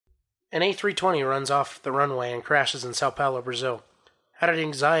An A320 runs off the runway and crashes in Sao Paulo, Brazil. How did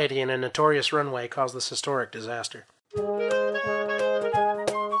anxiety in a notorious runway cause this historic disaster?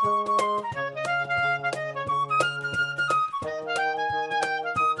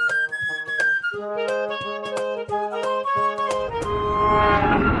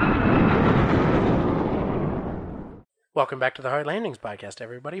 Welcome back to the Hard Landings podcast,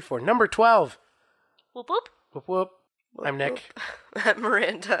 everybody, for number 12. Whoop whoop. Whoop whoop. I'm Nick. I'm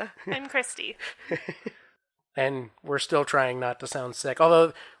Miranda. I'm Christy. And we're still trying not to sound sick.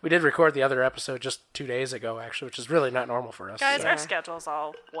 Although we did record the other episode just 2 days ago, actually, which is really not normal for us. Guys, so. our schedule's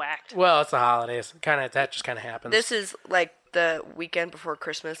all whacked. Well, it's the holidays. That just kind of happens. This is like the weekend before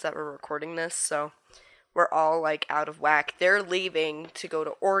Christmas that we're recording this, so we're all like out of whack. They're leaving to go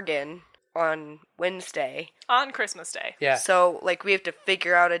to Oregon on Wednesday. On Christmas Day. Yeah. So like we have to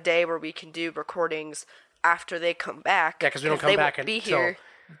figure out a day where we can do recordings after they come back. Yeah, because we don't come back until here.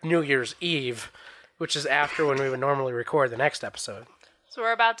 New Year's Eve, which is after when we would normally record the next episode. So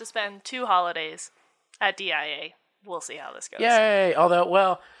we're about to spend 2 holidays at DIA. We'll see how this goes. Yay! Although,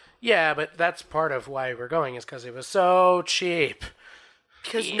 well, yeah, but that's part of why we're going is because it was so cheap.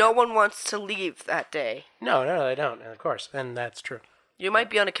 Because no one wants to leave that day. No, they don't, of course, and that's true. You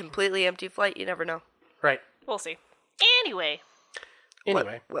might be on a completely empty flight. You never know. Right. We'll see. Anyway.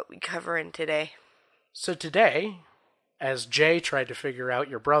 What we covering today? So today, as Jay tried to figure out,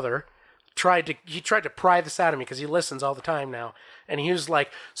 your brother tried to pry this out of me because he listens all the time now, and he was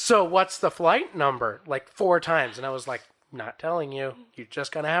like, "So what's the flight number?" like 4 times, and I was like, "Not telling you. You're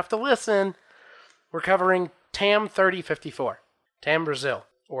just gonna have to listen." We're covering TAM 3054, TAM Brazil,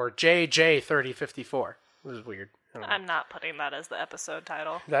 or JJ 3054. It was weird. I'm not putting that as the episode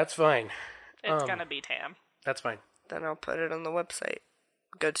title. That's fine. It's gonna be TAM. That's fine. Then I'll put it on the website.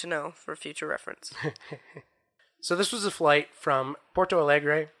 Good to know for future reference. So this was a flight from Porto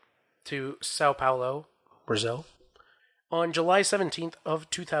Alegre to Sao Paulo, Brazil, on July 17th of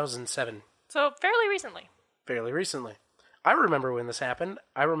 2007. So fairly recently. Fairly recently. I remember when this happened.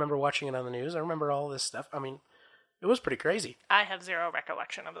 I remember watching it on the news. I remember all this stuff. I mean, it was pretty crazy. I have zero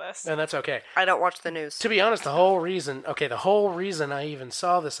recollection of this. And that's okay. I don't watch the news. To be honest, the whole reason I even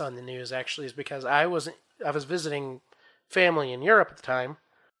saw this on the news actually is because I was visiting family in Europe at the time,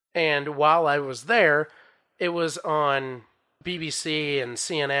 and while I was there, it was on BBC and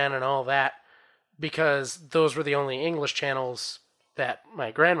CNN and all that because those were the only English channels that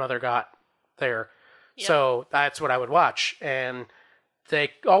my grandmother got there. Yep. So that's what I would watch, and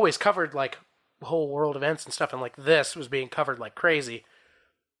they always covered like whole world events and stuff, and like this was being covered like crazy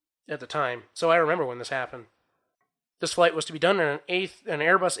at the time. So I remember when this happened. This flight was to be done in an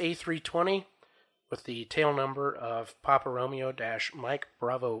Airbus A320 with the tail number of Papa Romeo-Mike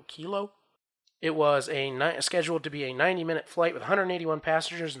Bravo Kilo. It was scheduled to be a 90-minute flight with 181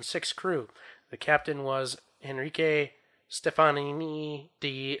 passengers and 6 crew. The captain was Enrique Stefanini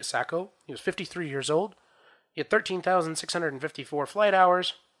di Sacco. He was 53 years old. He had 13,654 flight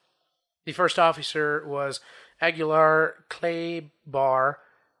hours. The first officer was Aguilar Claybar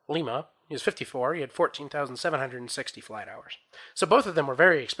Lima. He was 54. He had 14,760 flight hours. So both of them were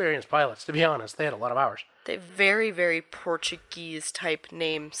very experienced pilots, to be honest. They had a lot of hours. They have very, very Portuguese-type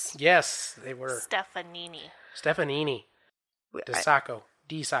names. Yes, they were. Stefanini. Di Sacco.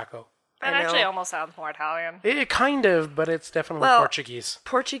 That actually almost sounds more Italian. It kind of, but it's definitely Portuguese.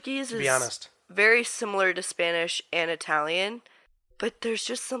 Portuguese to be honest. Very similar to Spanish and Italian, but there's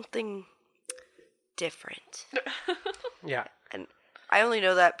just something different. Yeah. And I only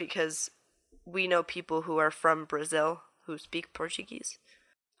know that because we know people who are from Brazil who speak Portuguese.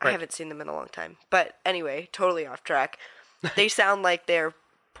 Right. I haven't seen them in a long time. But anyway, totally off track. They sound like they're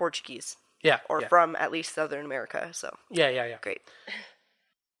Portuguese. Yeah. Or from at least Southern America, so. Yeah. Great.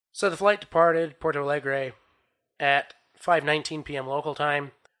 So the flight departed Porto Alegre at 5:19 p.m. local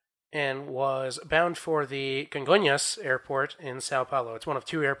time and was bound for the Congonhas airport in Sao Paulo. It's one of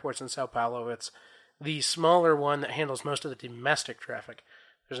 2 airports in Sao Paulo. It's the smaller one that handles most of the domestic traffic.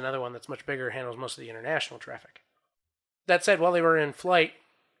 There's another one that's much bigger, handles most of the international traffic. That said, while they were in flight,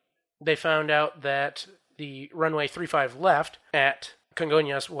 they found out that the runway 35 left at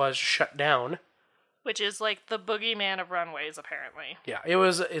Congonhas was shut down. Which is like the boogeyman of runways, apparently. Yeah,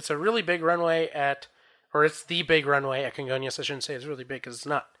 it's a really big runway it's the big runway at Congonhas. I shouldn't say it's really big because it's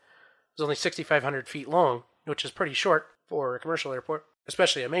not. It's only 6,500 feet long, which is pretty short for a commercial airport,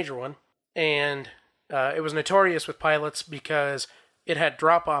 especially a major one. And it was notorious with pilots because it had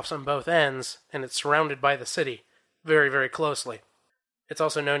drop-offs on both ends, and it's surrounded by the city very, very closely. It's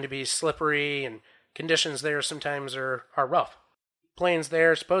also known to be slippery, and conditions there sometimes are rough. Planes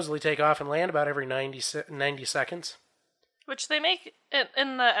there supposedly take off and land about every 90 seconds. Which they make,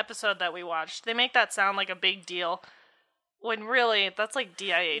 in the episode that we watched, they make that sound like a big deal, when really, that's like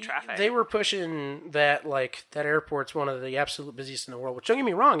DIA traffic. They were pushing that, like, that airport's one of the absolute busiest in the world, which, don't get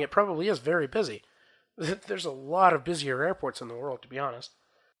me wrong, it probably is very busy. There's a lot of busier airports in the world, to be honest.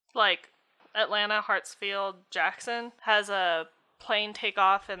 Like, Atlanta, Hartsfield, Jackson has a plane take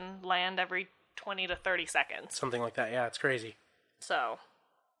off and land every 20 to 30 seconds. Something like that, yeah, it's crazy. So,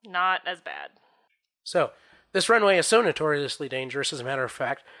 not as bad. So, this runway is so notoriously dangerous, as a matter of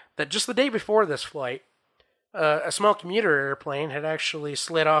fact, that just the day before this flight, a small commuter airplane had actually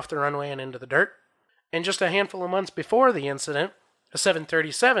slid off the runway and into the dirt. And just a handful of months before the incident, a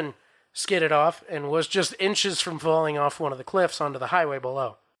 737 skidded off and was just inches from falling off one of the cliffs onto the highway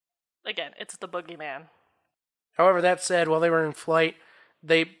below. Again, it's the boogeyman. However, that said, while they were in flight,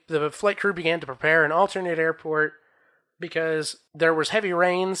 the flight crew began to prepare an alternate airport because there was heavy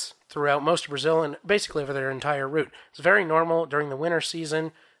rains throughout most of Brazil and basically over their entire route. It's very normal during the winter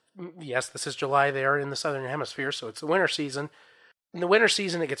season. Yes, this is July. They are in the southern hemisphere, so it's the winter season. In the winter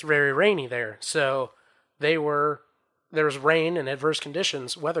season, it gets very rainy there. So there was rain and adverse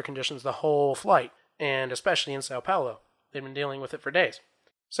conditions, weather conditions, the whole flight, and especially in Sao Paulo. They've been dealing with it for days.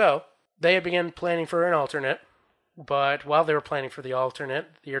 So they had begun planning for an alternate, but while they were planning for the alternate,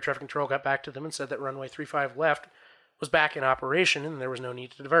 the air traffic control got back to them and said that runway 35 left was back in operation and there was no need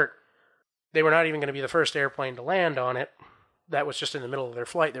to divert. They were not even going to be the first airplane to land on it. That was just in the middle of their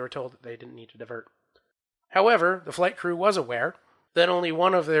flight. They were told that they didn't need to divert. However, the flight crew was aware that only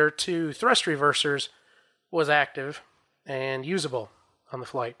one of their 2 thrust reversers was active and usable on the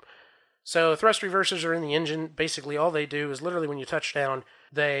flight. So thrust reversers are in the engine. Basically, all they do is literally when you touch down,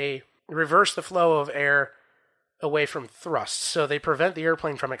 they reverse the flow of air away from thrust. So they prevent the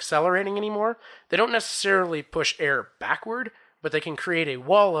airplane from accelerating anymore. They don't necessarily push air backward, but they can create a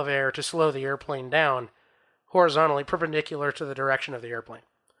wall of air to slow the airplane down horizontally perpendicular to the direction of the airplane.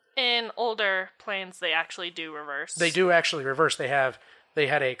 In older planes, they actually do reverse. They do actually reverse. They had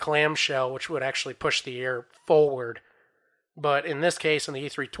a clamshell which would actually push the air forward. But in this case, in the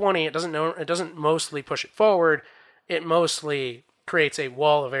A320, it doesn't mostly push it forward. It mostly creates a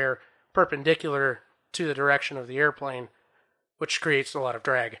wall of air perpendicular to the direction of the airplane, which creates a lot of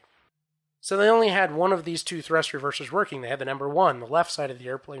drag. So they only had one of these 2 thrust reversers working. They had the number 1, the left side of the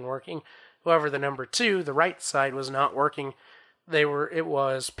airplane, working. However, the number 2, the right side, was not working. It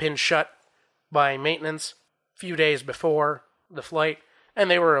was pinned shut by maintenance a few days before the flight,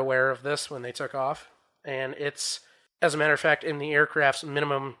 and they were aware of this when they took off. And it's, as a matter of fact, in the aircraft's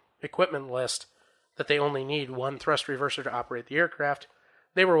minimum equipment list that they only need 1 thrust reverser to operate the aircraft.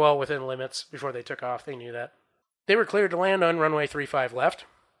 They were well within limits before they took off. They knew that. They were cleared to land on runway 35 left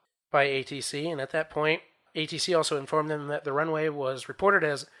by ATC, and at that point, ATC also informed them that the runway was reported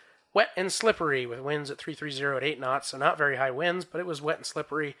as wet and slippery with winds at 330 at 8 knots, so not very high winds, but it was wet and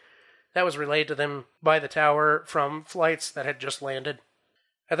slippery. That was relayed to them by the tower from flights that had just landed.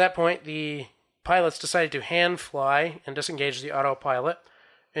 At that point, the pilots decided to hand fly and disengage the autopilot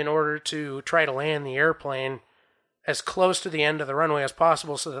in order to try to land the airplane as close to the end of the runway as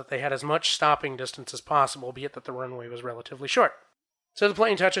possible so that they had as much stopping distance as possible, albeit that the runway was relatively short. So the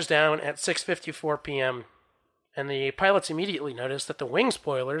plane touches down at 6:54 p.m., and the pilots immediately noticed that the wing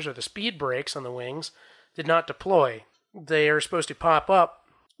spoilers, or the speed brakes on the wings, did not deploy. They are supposed to pop up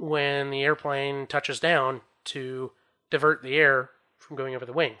when the airplane touches down to divert the air from going over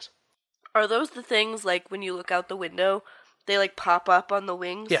the wings. Are those the things, like, when you look out the window, they, like, pop up on the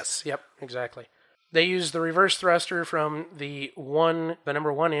wings? Yes, yep, exactly. They used the reverse thruster from the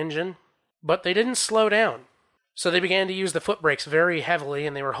number 1 engine, but they didn't slow down. So they began to use the foot brakes very heavily,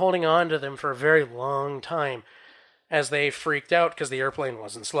 and they were holding on to them for a very long time as they freaked out because the airplane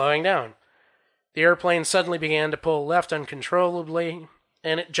wasn't slowing down. The airplane suddenly began to pull left uncontrollably,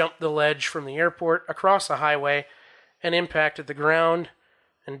 and it jumped the ledge from the airport across a highway and impacted the ground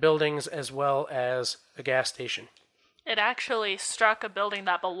and buildings as well as a gas station. It actually struck a building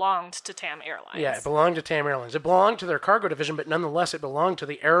that belonged to TAM Airlines. Yeah, it belonged to TAM Airlines. It belonged to their cargo division, but nonetheless, it belonged to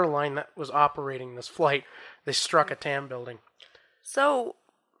the airline that was operating this flight. They struck a TAM building. So,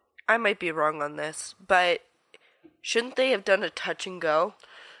 I might be wrong on this, but shouldn't they have done a touch and go?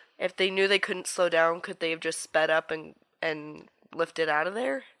 If they knew they couldn't slow down, could they have just sped up and lifted out of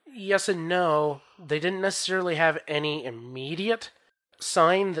there? Yes and no. They didn't necessarily have any immediate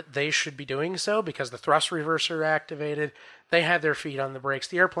sign that they should be doing so because the thrust reverser activated. They had their feet on the brakes.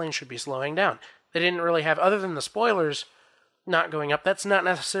 The airplane should be slowing down. They didn't really have, other than the spoilers not going up, that's not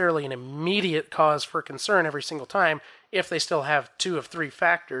necessarily an immediate cause for concern every single time if they still have 2 of 3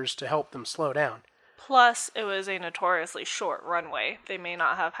 factors to help them slow down. Plus, it was a notoriously short runway. They may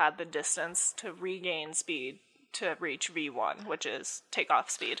not have had the distance to regain speed to reach V1, which is takeoff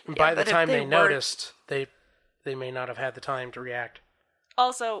speed. And by the but if time they they weren't- noticed, they may not have had the time to react.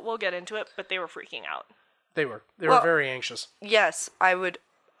 Also, we'll get into it, but they were freaking out. They were Well- very anxious. Yes, I would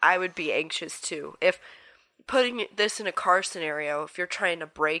be anxious too. If putting this in a car scenario, if you're trying to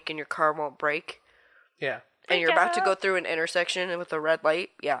brake and your car won't brake, Yeah. and you're about to Yeah. go through an intersection with a red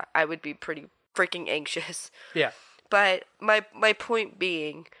light, yeah, I would be pretty freaking anxious. Yeah. But my point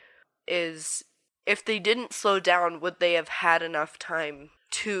being is, if they didn't slow down, would they have had enough time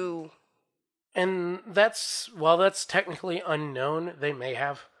to... And that's technically unknown. They may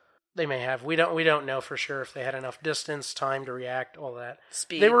have. We don't know for sure if they had enough distance, time to react, all that.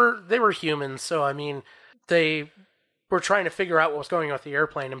 Speed. They were humans, so I mean, they were trying to figure out what was going on with the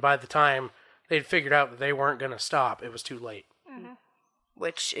airplane, and by the time they'd figured out that they weren't going to stop, it was too late.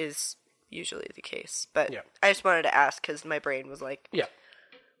 Which is usually the case. But Yeah. I just wanted to ask because my brain was like, Yeah.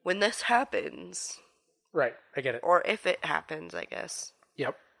 when this happens, Right. I get it. or if it happens, I guess.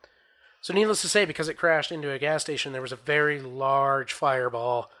 Yep. So needless to say, because it crashed into a gas station, there was a very large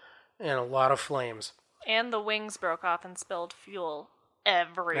fireball and a lot of flames And the wings broke off and spilled fuel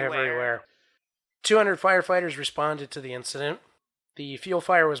everywhere. everywhere. 200 firefighters responded to the incident. The fuel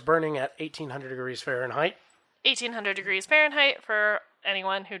fire was burning at 1,800 degrees Fahrenheit. 1,800 degrees Fahrenheit, for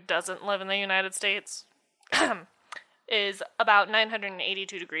anyone who doesn't live in the United States, is about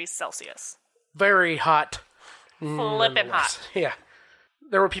 982 degrees Celsius. Very hot. Flippin' nonetheless. hot. Yeah.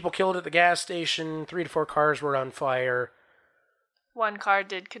 There were people killed at the gas station. 3 to 4 cars were on fire. One car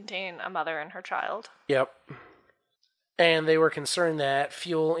did contain a mother and her child. Yep. And they were concerned that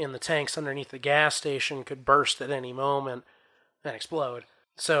fuel in the tanks underneath the gas station could burst at any moment and explode.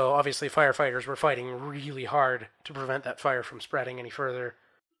 So obviously firefighters were fighting really hard to prevent that fire from spreading any further.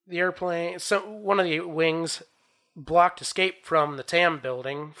 The airplane, one of the wings blocked escape from the TAM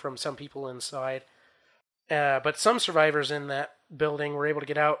building from some people inside. But some survivors in that building were able to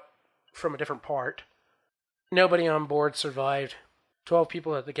get out from a different part. Nobody on board survived. 12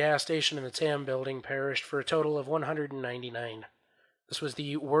 people at the gas station and the TAM building perished for a total of 199. This was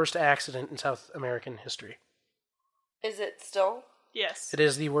the worst accident in South American history. Is it still? Yes. It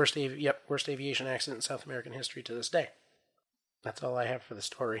is the worst aviation accident in South American history to this day. That's all I have for the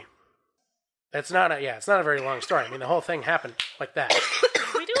story. It's not a very long story. I mean, the whole thing happened like that.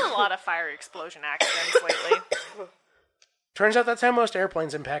 We do a lot of fire explosion accidents lately. Turns out that's how most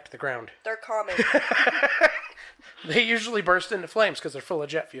airplanes impact the ground. They're common. They usually burst into flames because they're full of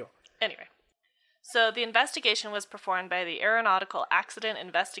jet fuel. Anyway. So the investigation was performed by the Aeronautical Accident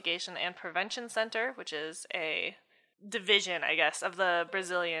Investigation and Prevention Center, which is a division, I guess, of the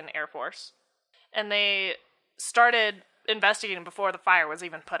Brazilian Air Force. And they started investigating before the fire was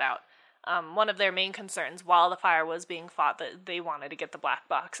even put out. One of their main concerns while the fire was being fought, that they wanted to get the black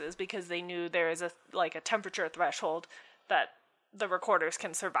boxes because they knew there is a temperature threshold that the recorders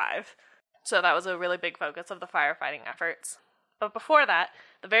can survive. So that was a really big focus of the firefighting efforts. But before that,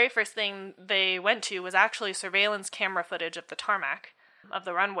 the very first thing they went to was actually surveillance camera footage of the tarmac, of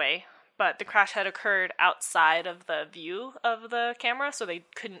the runway, but the crash had occurred outside of the view of the camera, so they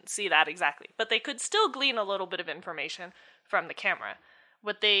couldn't see that exactly. But they could still glean a little bit of information from the camera.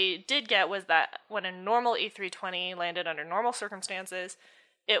 What they did get was that when a normal A320 landed under normal circumstances,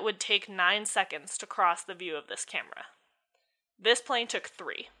 it would take 9 seconds to cross the view of this camera. This plane took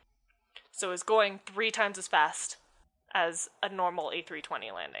 3. So it was going 3 times as fast as a normal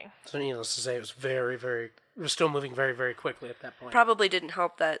A320 landing. So needless to say, it was still moving very, very quickly at that point. Probably didn't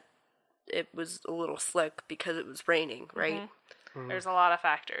help that it was a little slick because it was raining, right? Mm-hmm. There's a lot of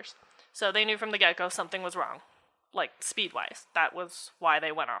factors. So they knew from the get-go something was wrong, like speed-wise. That was why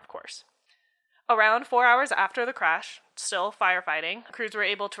they went off course. Around 4 hours after the crash, still firefighting, crews were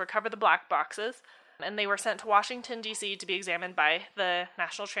able to recover the black boxes, and they were sent to Washington, D.C. to be examined by the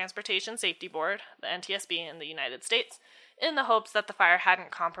National Transportation Safety Board, the NTSB in the United States, in the hopes that the fire hadn't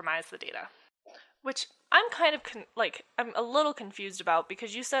compromised the data. Which I'm kind of, I'm a little confused about,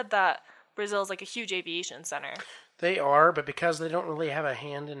 because you said that Brazil's like a huge aviation center. They are, but because they don't really have a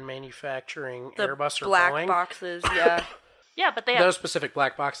hand in manufacturing The Airbus or black Boeing, boxes, yeah. Yeah, but they have, those specific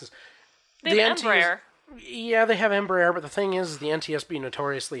black boxes. they have Embraer. Yeah, they have Embraer, but the thing is, the NTSB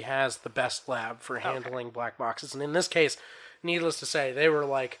notoriously has the best lab for handling black boxes. And in this case, needless to say, they were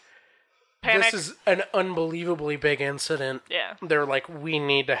like, Panic. this is an unbelievably big incident. Yeah. They're like, we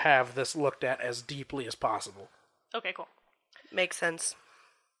need to have this looked at as deeply as possible. Okay, cool. Makes sense.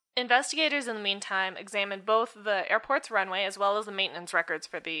 Investigators, in the meantime, examined both the airport's runway as well as the maintenance records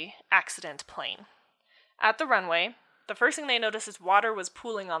for the accident plane. At the runway, the first thing they noticed is water was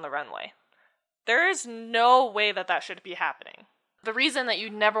pooling on the runway. There is no way that should be happening. The reason that you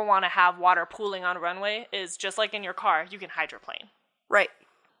never want to have water pooling on a runway is just like in your car, you can hydroplane. Right.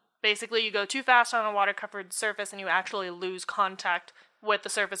 Basically, you go too fast on a water-covered surface and you actually lose contact with the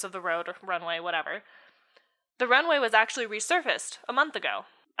surface of the road or runway, whatever. The runway was actually resurfaced a month ago,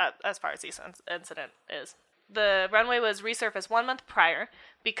 as far as this incident is. The runway was resurfaced 1 month prior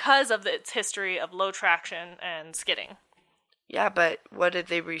because of its history of low traction and skidding. Yeah, but what did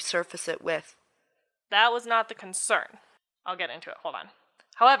they resurface it with? That was not the concern. I'll get into it. Hold on.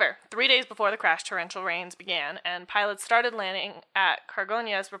 However, 3 days before the crash, torrential rains began, and pilots started landing at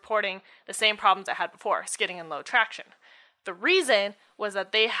Cargognas reporting the same problems it had before, skidding and low traction. The reason was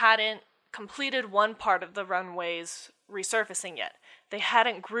that they hadn't completed one part of the runway's resurfacing yet. They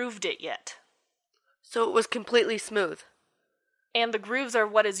hadn't grooved it yet. So it was completely smooth. And the grooves are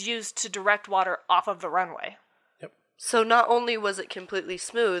what is used to direct water off of the runway. So not only was it completely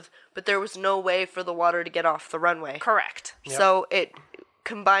smooth, but there was no way for the water to get off the runway. Correct. Yep. So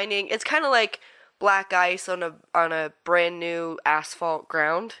it's kind of like black ice on a brand new asphalt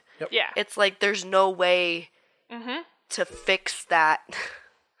ground. Yep. Yeah. It's like there's no way to fix that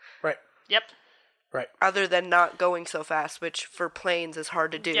Right. Yep. Right. other than not going so fast, which for planes is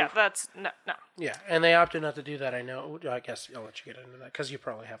hard to do. Yeah, that's... No. Yeah, and they opted not to do that, I know. I guess I'll let you get into that, because you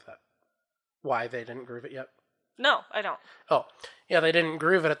probably have that. Why they didn't groove it yet. No, I don't. Oh, yeah, they didn't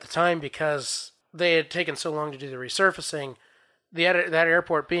groove it at the time because they had taken so long to do the resurfacing. That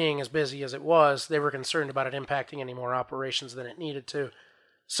airport being as busy as it was, they were concerned about it impacting any more operations than it needed to.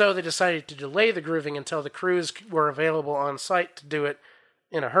 So they decided to delay the grooving until the crews were available on site to do it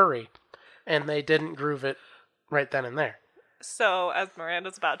in a hurry. And they didn't groove it right then and there. So, as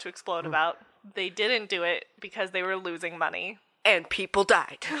Miranda's about to explode about, they didn't do it because they were losing money. And people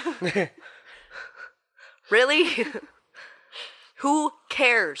died. Really? Who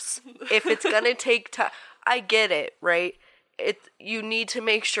cares if it's gonna take time? I get it, right? You need to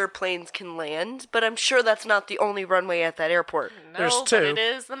make sure planes can land, but I'm sure that's not the only runway at that airport. No, There's but two. it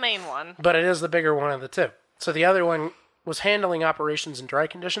is the main one. But it is the bigger one of the two. So the other one was handling operations in dry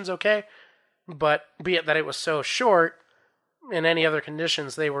conditions okay, but be it that it was so short, in any other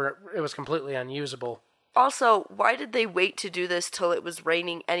conditions, it was completely unusable. Also, why did they wait to do this till it was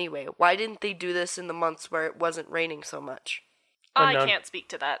raining anyway? Why didn't they do this in the months where it wasn't raining so much? Unknown. I can't speak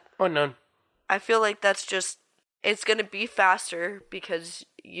to that. Unknown. I feel like that's just, it's going to be faster because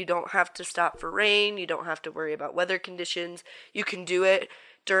you don't have to stop for rain, you don't have to worry about weather conditions. You can do it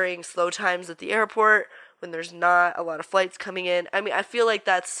during slow times at the airport when there's not a lot of flights coming in. I mean, I feel like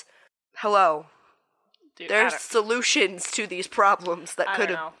that's, hello. Dude, There's solutions to these problems that I could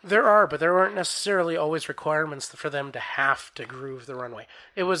don't have. know. There are, but there weren't necessarily always requirements for them to have to groove the runway.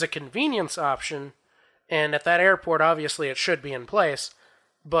 It was a convenience option, and at that airport, obviously, it should be in place,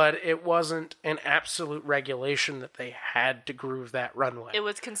 but it wasn't an absolute regulation that they had to groove that runway. It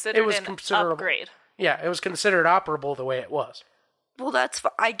was considered an considerable. upgrade. Yeah, it was considered operable the way it was. Well,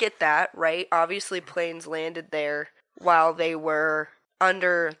 I get that, right? Obviously, planes landed there while they were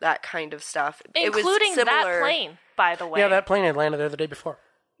under that kind of stuff. Including it was similar, that plane, by the way. Yeah, that plane had landed there the day before.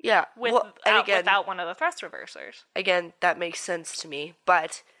 Yeah, Without one of the thrust reversers. Again, that makes sense to me,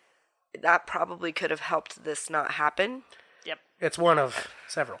 but that probably could have helped this not happen. Yep. It's one of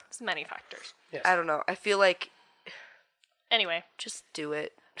several. It's many factors. Yes. I don't know. I feel like Anyway, just do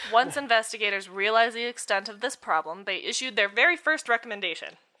it. once investigators realized the extent of this problem, they issued their very first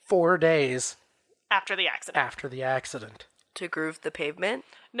recommendation 4 days after the accident. after the accident. To groove the pavement?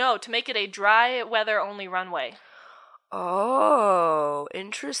 No, to make it a dry weather-only runway. Oh,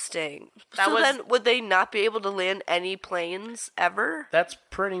 interesting. Then, would they not be able to land any planes ever? That's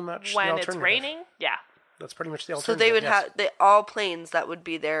pretty much the When alternative. it's raining, yeah. That's pretty much the So alternative. they would yes. all planes that would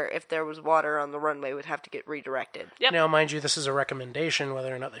be there if there was water on the runway would have to get redirected. Yep. Now, mind you, this is a recommendation.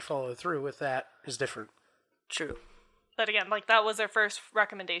 Whether or not they follow through with that is different. True. But again, that was their first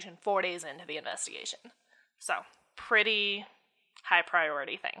recommendation 4 days into the investigation. So, pretty high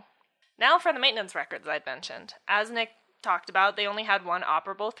priority thing. Now for the maintenance records I'd mentioned. As Nick talked about, they only had one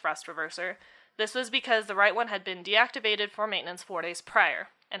operable thrust reverser. This was because the right one had been deactivated for maintenance 4 days prior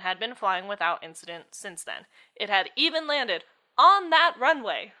and had been flying without incident since then. It had even landed on that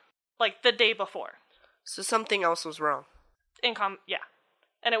runway, the day before. So something else was wrong. Yeah.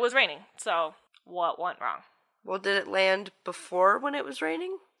 And it was raining, so what went wrong? Well, did it land before when it was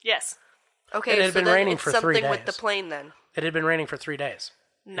raining? Yes. Okay, It had so been then raining it's for 3 something with the days. plane then. It had been raining for 3 days.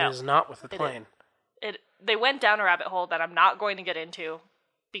 No. It is not with the It plane. They went down a rabbit hole that I'm not going to get into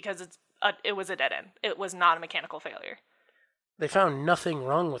because it was a dead end. It was not a mechanical failure. They found nothing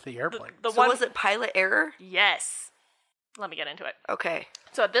wrong with the airplane. Was it pilot error? Yes. Let me get into it. Okay.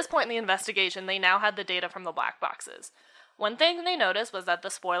 So at this point in the investigation, they now had the data from the black boxes. One thing they noticed was that the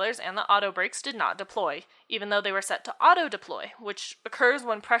spoilers and the auto brakes did not deploy, even though they were set to auto-deploy, which occurs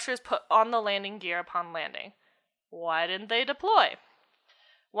when pressure is put on the landing gear upon landing. Why didn't they deploy?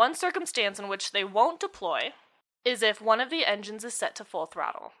 One circumstance in which they won't deploy is if one of the engines is set to full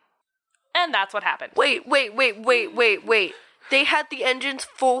throttle. And that's what happened. Wait. They had the engines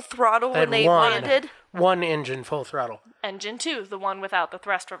full throttle when they landed? One engine full throttle. Engine 2, the one without the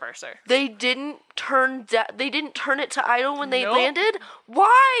thrust reverser. They didn't turn it to idle when they Nope. landed?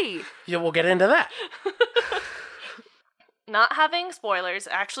 Why? Yeah, we'll get into that. Not having spoilers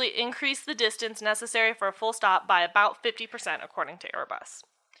actually increased the distance necessary for a full stop by about 50%, according to Airbus.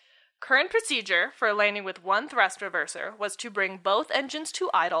 Current procedure for landing with one thrust reverser was to bring both engines to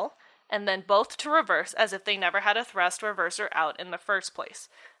idle and then both to reverse as if they never had a thrust reverser out in the first place.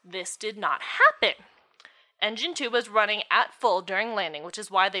 This did not happen. Engine 2 was running at full during landing, which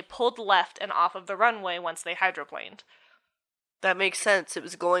is why they pulled left and off of the runway once they hydroplaned. That makes sense. It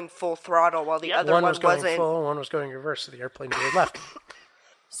was going full throttle while the Yep. other One one was going wasn't. full, one was going reverse, so the airplane veered left.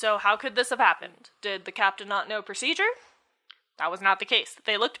 So how could this have happened? Did the captain not know procedure? That was not the case.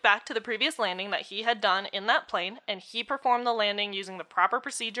 They looked back to the previous landing that he had done in that plane, and he performed the landing using the proper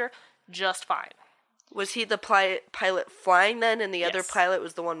procedure just fine. Was he the pilot flying then, and the other Yes. pilot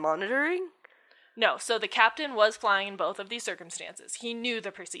was the one monitoring? No, so the captain was flying in both of these circumstances. He knew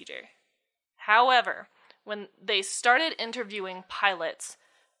the procedure. However, when they started interviewing pilots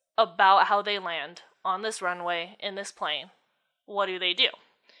about how they land on this runway in this plane, what do?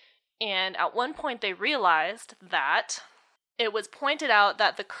 And at one point they realized that it was pointed out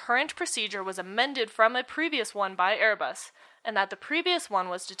that the current procedure was amended from a previous one by Airbus, and that the previous one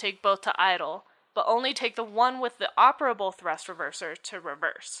was to take both to idle, but only take the one with the operable thrust reverser to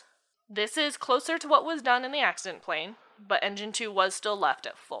reverse. This is closer to what was done in the accident plane, but engine 2 was still left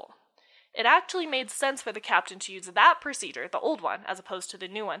at full. It actually made sense for the captain to use that procedure, the old one, as opposed to the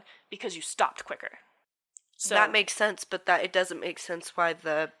new one, because you stopped quicker. So That makes sense, but it doesn't make sense why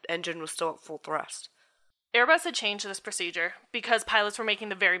the engine was still at full thrust. Airbus had changed this procedure because pilots were making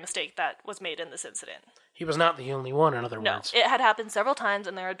the very mistake that was made in this incident. He was not the only one, in other No, words. it had happened several times,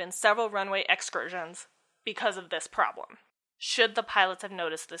 and there had been several runway excursions because of this problem. Should the pilots have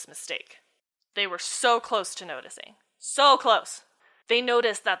noticed this mistake? They were so close to noticing. So close. They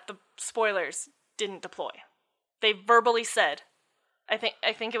noticed that the spoilers didn't deploy. They verbally said, I think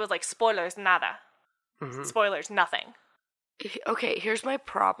it was like spoilers nada. Mm-hmm. Spoilers nothing. Okay, here's my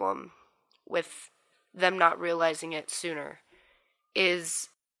problem with them not realizing it sooner.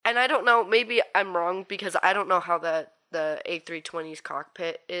 And I don't know, maybe I'm wrong because I don't know how the A320's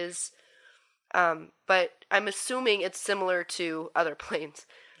cockpit is, but I'm assuming it's similar to other planes,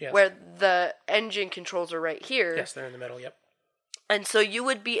 Yes. where the engine controls are right here. Yes, they're in the middle, yep. And so you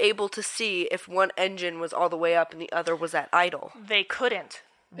would be able to see if one engine was all the way up and the other was at idle. They couldn't.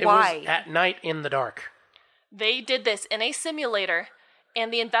 It Why? was at night in the dark. They did this in a simulator,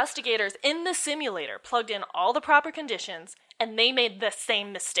 and the investigators in the simulator plugged in all the proper conditions, and they made the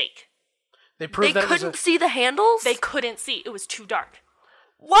same mistake. They They proved that couldn't it was see the handles? They couldn't see. It was too dark.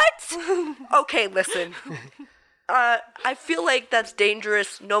 What? Okay, listen. I feel like that's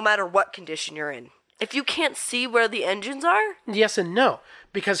dangerous no matter what condition you're in. If you can't see where the engines are, Yes and no.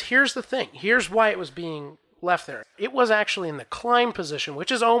 Because here's the thing. Here's why it was being left there. It was actually in the climb position,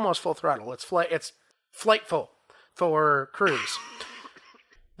 which is almost full throttle. It's flight full for cruise.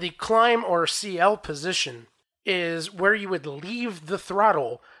 The climb or CL position is where you would leave the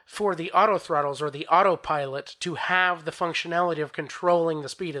throttle for the auto throttles or the autopilot to have the functionality of controlling the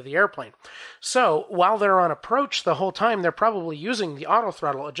speed of the airplane. So while they're on approach the whole time, they're probably using the auto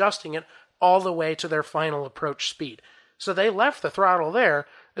throttle, adjusting it all the way to their final approach speed. So they left the throttle there,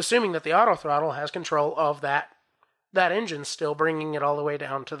 assuming that the auto throttle has control of that engine, still bringing it all the way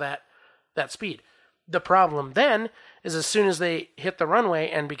down to that speed. The problem then is as soon as they hit the runway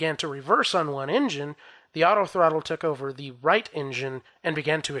and began to reverse on one engine, the auto throttle took over the right engine and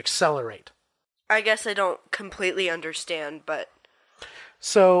began to accelerate. I guess I don't completely understand, but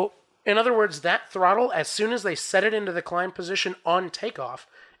So, in other words, that throttle, as soon as they set it into the climb position on takeoff,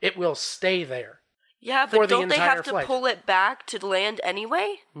 it will stay there. yeah, For but the don't they entire have to flight. pull it back to land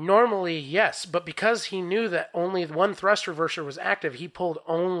anyway? Normally, yes, but because he knew that only one thrust reverser was active, he pulled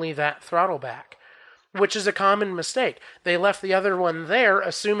only that throttle back, which is a common mistake. They left the other one there,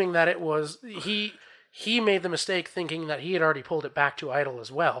 assuming that it was he made the mistake thinking that he had already pulled it back to idle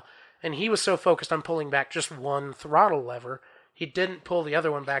as well, and he was so focused on pulling back just one throttle lever, he didn't pull the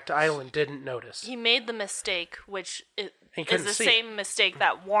other one back to idle and didn't notice. He made the mistake, which He is couldn't the see same mistake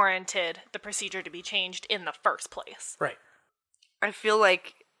that warranted the procedure to be changed in the first place. Right. I feel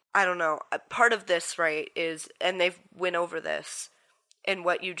like I don't know. Part of this, right, is, and they've went over this in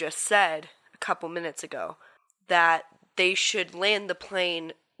what you just said a couple minutes ago, that they should land the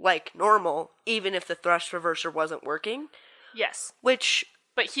plane like normal, even if the thrust reverser wasn't working. Yes. Which...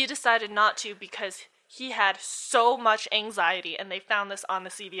 But he decided not to because he had so much anxiety, and they found this on the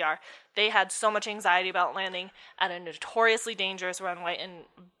CVR. They had so much anxiety about landing at a notoriously dangerous runway in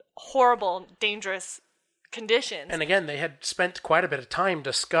horrible, dangerous conditions. And again, they had spent quite a bit of time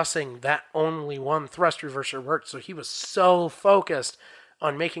discussing that only one thrust reverser worked, so he was so focused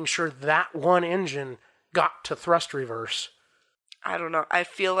on making sure that one engine got to thrust reverse. I don't know. I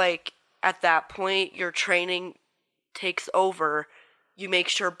feel like at that point, your training takes over. You make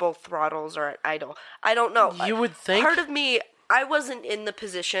sure both throttles are at idle. I don't know. You would think... Part of me, I wasn't in the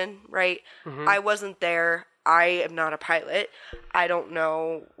position, right? Mm-hmm. I wasn't there. I am not a pilot. I don't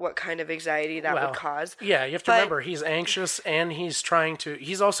know what kind of anxiety that would cause. Yeah, you have to remember, he's anxious and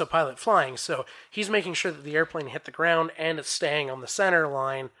he's also pilot flying, so he's making sure that the airplane hit the ground and it's staying on the center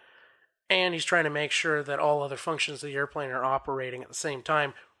line, and he's trying to make sure that all other functions of the airplane are operating at the same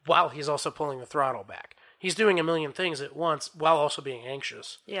time while he's also pulling the throttle back. He's doing a million things at once while also being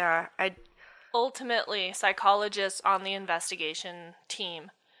anxious. Yeah, Ultimately, psychologists on the investigation team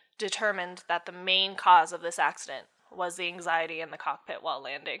determined that the main cause of this accident was the anxiety in the cockpit while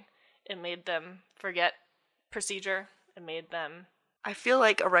landing. It made them forget procedure. It made them... I feel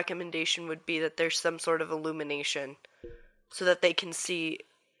like a recommendation would be that there's some sort of illumination so that they can see...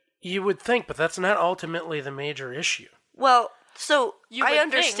 You would think, but that's not ultimately the major issue. Well... So, I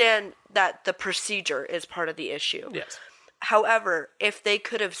understand that the procedure is part of the issue. Yes. However, if they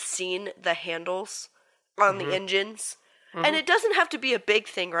could have seen the handles on the engines, and it doesn't have to be a big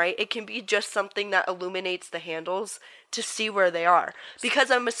thing, right? It can be just something that illuminates the handles to see where they are.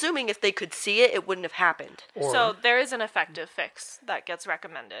 Because I'm assuming if they could see it, it wouldn't have happened. So, there is an effective fix that gets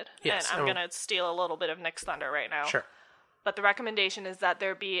recommended. Yes. And I'm going to steal a little bit of Nick's thunder right now. Sure. But the recommendation is that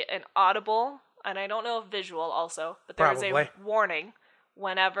there be an audible... And I don't know if visual also, but there is a warning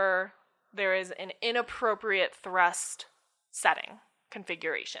whenever there is an inappropriate thrust setting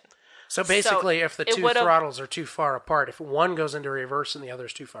configuration. So basically, if the two throttles are too far apart, if one goes into reverse and the other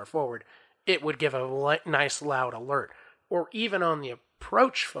is too far forward, it would give a nice loud alert. Or even on the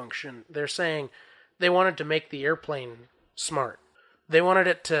approach function, they're saying they wanted to make the airplane smart. They wanted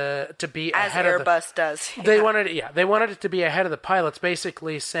it to be ahead of Airbus does. Yeah. They wanted it to be ahead of the pilots,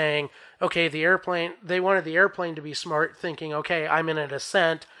 basically saying, okay, they wanted the airplane to be smart, thinking, okay, I'm in a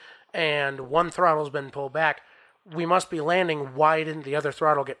descent and one throttle's been pulled back. We must be landing. Why didn't the other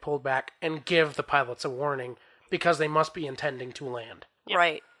throttle get pulled back? And give the pilots a warning because they must be intending to land. Yep.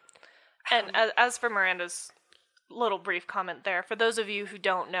 Right. And as for Miranda's little brief comment there, for those of you who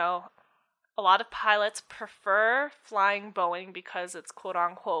don't know, a lot of pilots prefer flying Boeing because it's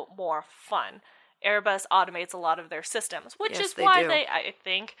quote-unquote more fun. Airbus automates a lot of their systems, which is why they, I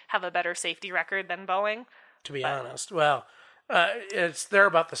think, have a better safety record than Boeing. To be honest. Well, they're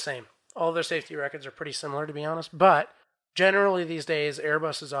about the same. All their safety records are pretty similar, to be honest. But generally these days,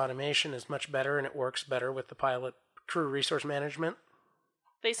 Airbus's automation is much better, and it works better with the pilot crew resource management.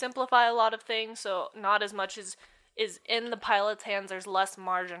 They simplify a lot of things, so not as much as is in the pilot's hands. There's less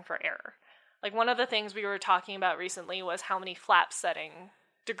margin for error. Like, one of the things we were talking about recently was how many flap setting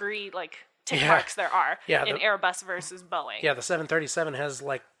degree, tick marks there are in Airbus versus Boeing. Yeah, the 737 has,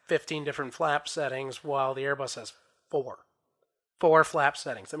 15 different flap settings, while the Airbus has 4. 4 flap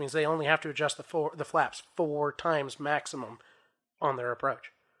settings. That means they only have to adjust the flaps 4 times maximum on their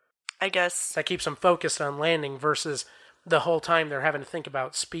approach. I guess... That keeps them focused on landing versus the whole time they're having to think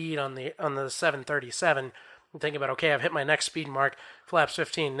about speed on the 737... I'm thinking about, okay, I've hit my next speed mark, flaps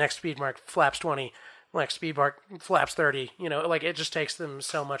 15, next speed mark, flaps 20, next speed mark, flaps 30. It just takes them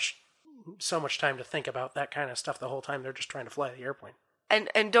so much time to think about that kind of stuff the whole time they're just trying to fly the airplane.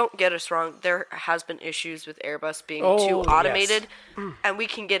 And don't get us wrong, there has been issues with Airbus being too automated, and we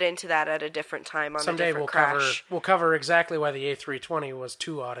can get into that at a different time on Someday a different crash. We'll cover exactly why the A320 was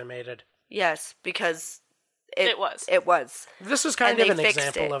too automated. Yes, because it was. It was. This is kind of an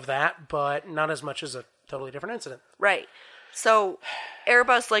example of that, but not as much as a totally different incident. Right. So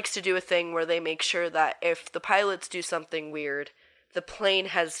Airbus likes to do a thing where they make sure that if the pilots do something weird, the plane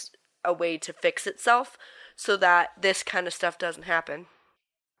has a way to fix itself so that this kind of stuff doesn't happen.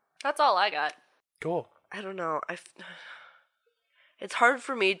 That's all I got. Cool. I don't know. It's hard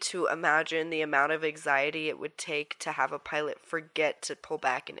for me to imagine the amount of anxiety it would take to have a pilot forget to pull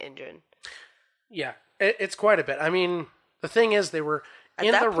back an engine. Yeah, it's quite a bit. I mean, the thing is, they were in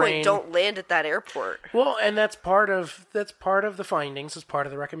the rain. At that point, don't land at that airport. Well, and that's part of the findings. It's part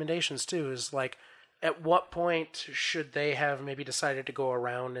of the recommendations too. Is at what point should they have maybe decided to go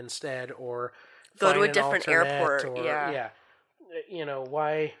around instead, or Go to find a an different alternate, airport, or, yeah. You know,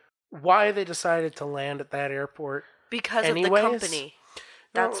 why they decided to land at that airport. Because of anyways. the company.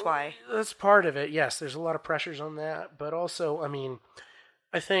 That's Well, why. That's part of it. Yes, there's a lot of pressures on that, but also, I mean,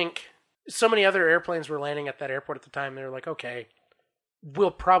 I think so many other airplanes were landing at that airport at the time. They were like, okay,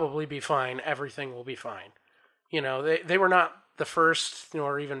 we'll probably be fine. Everything will be fine. You know, they were not the first,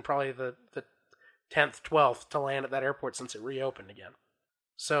 or even probably the 10th, 12th to land at that airport since it reopened again.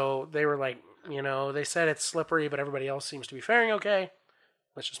 So they were like, you know, they said it's slippery, but everybody else seems to be faring okay.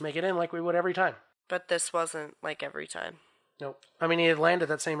 Let's just make it in like we would every time. But this wasn't like every time. Nope. I mean, he had landed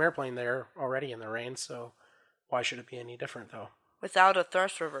that same airplane there already in the rain, so why should it be any different, though? Without a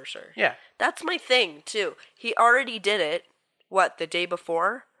thrust reverser. Yeah. That's my thing, too. He already did it, the day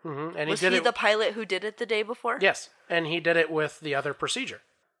before? Mm-hmm. And Was he the pilot who did it the day before? Yes, and he did it with the other procedure.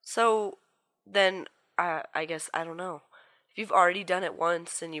 So, then, I guess, I don't know. If you've already done it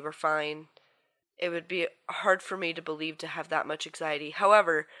once and you were fine, it would be hard for me to believe to have that much anxiety.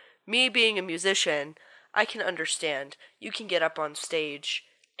 However, me being a musician, I can understand. You can get up on stage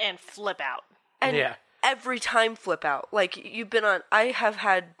and flip out. And every time flip out. Like, I have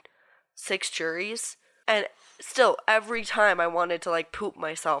had 6 juries, and still, every time I wanted to, like, poop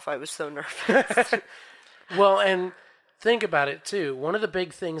myself, I was so nervous. Well, and think about it, too. One of the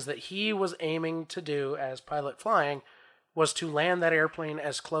big things that he was aiming to do as pilot flying was to land that airplane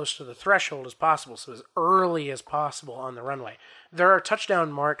as close to the threshold as possible, so as early as possible on the runway. There are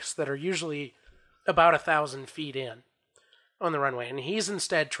touchdown marks that are usually about 1,000 feet in on the runway, and he's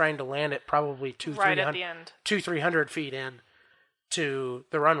instead trying to land it probably 200-300 feet in to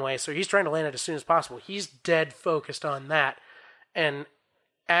the runway, so he's trying to land it as soon as possible. He's dead focused on that, and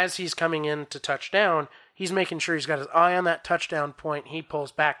as he's coming in to touchdown, he's making sure he's got his eye on that touchdown point. He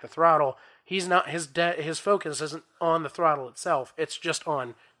pulls back the throttle. He's not his focus isn't on the throttle itself. It's just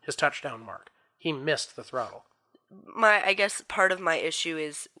on his touchdown mark. He missed the throttle. I guess part of my issue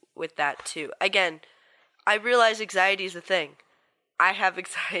is with that too. Again, I realize anxiety is a thing. I have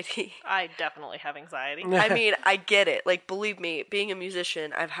anxiety. I definitely have anxiety. I mean, I get it. Like, believe me, being a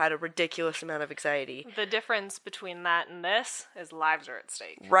musician, I've had a ridiculous amount of anxiety. The difference between that and this is lives are at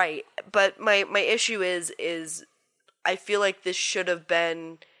stake. Right. But my issue is I feel like this should have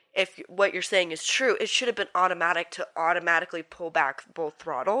been, if what you're saying is true, it should have been automatic to automatically pull back both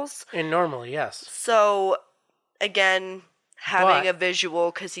throttles. And normally, yes. So, again, having a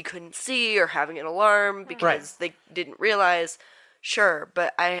visual because he couldn't see, or having an alarm because they didn't realize, sure,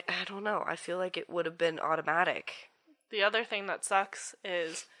 but I don't know. I feel like it would have been automatic. The other thing that sucks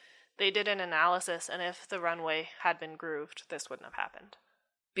is they did an analysis, and if the runway had been grooved, this wouldn't have happened.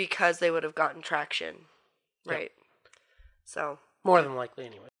 Because they would have gotten traction. Right. So. More than likely,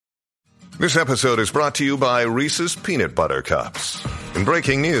 anyway. This episode is brought to you by Reese's Peanut Butter Cups. In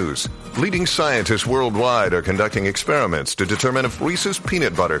breaking news, leading scientists worldwide are conducting experiments to determine if Reese's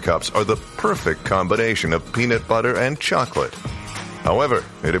Peanut Butter Cups are the perfect combination of peanut butter and chocolate. However,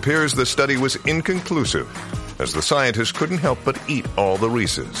 it appears the study was inconclusive, as the scientists couldn't help but eat all the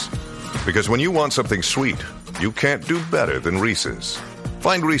Reese's. Because when you want something sweet, you can't do better than Reese's.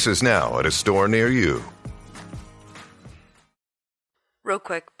 Find Reese's now at a store near you. Real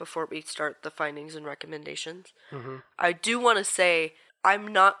quick, before we start the findings and recommendations, I do want to say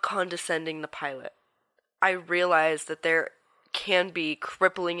I'm not condescending the pilot. I realize that there can be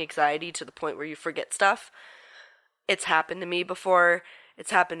crippling anxiety to the point where you forget stuff. It's happened to me before.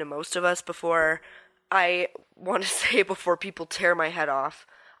 It's happened to most of us before. I want to say before people tear my head off,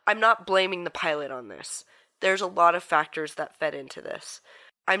 I'm not blaming the pilot on this. There's a lot of factors that fed into this.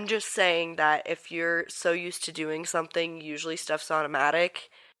 I'm just saying that if you're so used to doing something, usually stuff's automatic,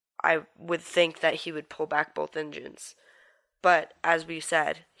 I would think that he would pull back both engines. But, as we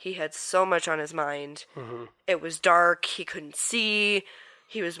said, he had so much on his mind. It was dark, he couldn't see,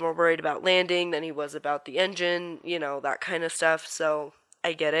 he was more worried about landing than he was about the engine, you know, that kind of stuff. So,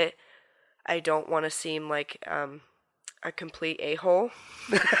 I get it. I don't want to seem like a complete a-hole.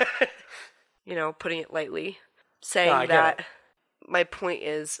 You know, putting it lightly. Saying that, my point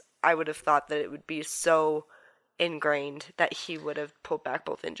is, I would have thought that it would be so ingrained that he would have pulled back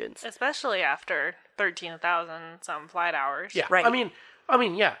both engines. Especially after 13,000 some flight hours. Yeah, right. I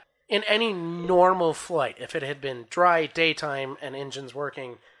mean, yeah. In any normal flight, if it had been dry daytime and engines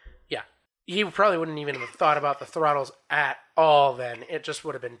working, yeah, he probably wouldn't even have thought about the throttles at all then. It just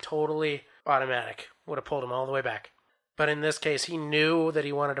would have been totally automatic. Would have pulled him all the way back. But in this case, he knew that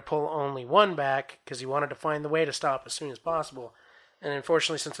he wanted to pull only one back because he wanted to find the way to stop as soon as possible. And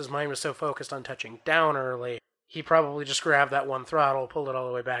unfortunately, since his mind was so focused on touching down early, he probably just grabbed that one throttle, pulled it all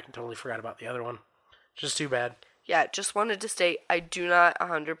the way back, and totally forgot about the other one. Just too bad. Yeah, just wanted to state I do not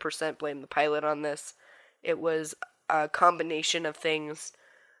 100% blame the pilot on this. It was a combination of things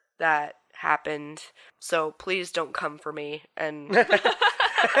that happened. So please don't come for me and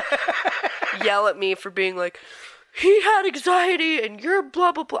yell at me for being like, he had anxiety and you're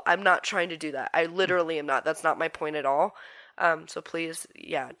blah, blah, blah. I'm not trying to do that. I literally am not. That's not my point at all. So please,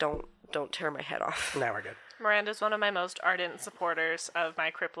 don't tear my head off. Now we're good. Miranda's one of my most ardent supporters of my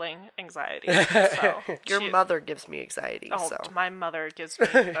crippling anxiety. So Your mother gives me anxiety, Oh, so. my mother gives me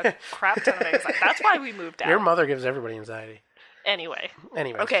a crap ton of anxiety. That's why we moved out. Your mother gives everybody anxiety. Anyway.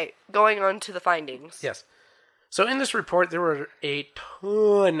 Okay, going on to the findings. Yes. So in this report, there were a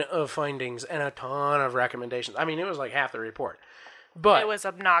ton of findings and a ton of recommendations. I mean, it was like half the report. But It was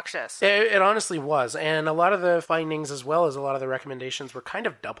obnoxious. it honestly was. And a lot of the findings, as well as a lot of the recommendations, were kind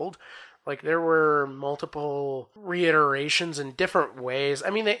of doubled. Like, there were multiple reiterations in different ways. I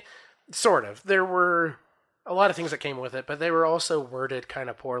mean, there were a lot of things that came with it, but they were also worded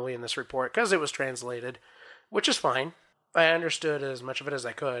kind of poorly in this report because it was translated, which is fine. I understood as much of it as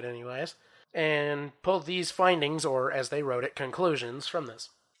I could, anyways, and pulled these findings, or as they wrote it, conclusions from this,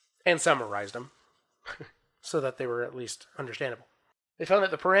 and summarized them so that they were at least understandable. They found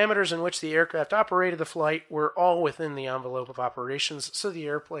that the parameters in which the aircraft operated the flight were all within the envelope of operations, so the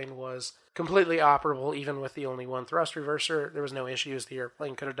airplane was completely operable even with the only one thrust reverser. There was no issues. The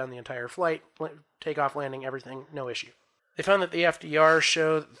airplane could have done the entire flight, takeoff, landing, everything, no issue. They found that the FDR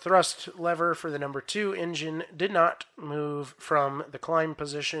showed the thrust lever for the number 2 engine did not move from the climb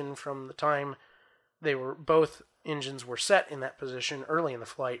position from the time both engines were set in that position early in the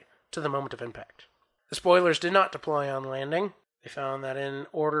flight to the moment of impact. The spoilers did not deploy on landing. They found that in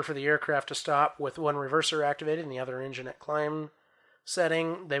order for the aircraft to stop with one reverser activated and the other engine at climb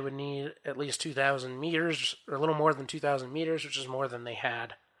setting, they would need at least 2,000 meters, or a little more than 2,000 meters, which is more than they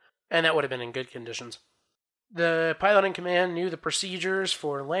had. And that would have been in good conditions. The pilot in command knew the procedures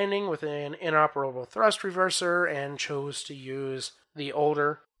for landing with an inoperable thrust reverser and chose to use the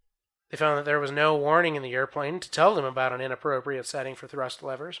older. They found that there was no warning in the airplane to tell them about an inappropriate setting for thrust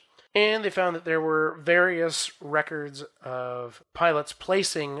levers. And they found that there were various records of pilots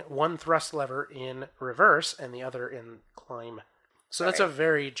placing one thrust lever in reverse and the other in climb. So that's a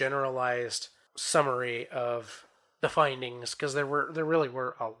very generalized summary of the findings, because there really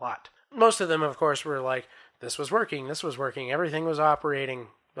were a lot. Most of them, of course, were like, this was working, everything was operating,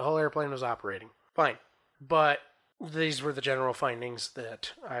 the whole airplane was operating. Fine. But these were the general findings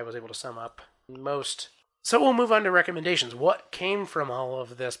that I was able to sum up most. So we'll move on to recommendations. What came from all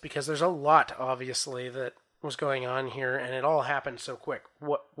of this? Because there's a lot, obviously, that was going on here, and it all happened so quick.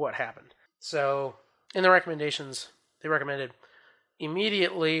 What happened? So, in the recommendations, they recommended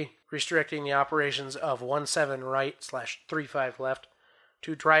immediately restricting the operations of 17 right / 35 left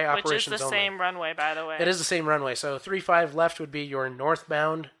to dry operations only. Which is the same runway, by the way. It is the same runway. So 35 left would be your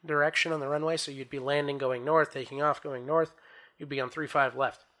northbound direction on the runway. So you'd be landing going north, taking off going north. You'd be on 35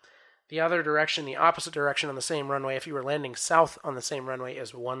 left. The other direction, the opposite direction on the same runway, if you were landing south on the same runway,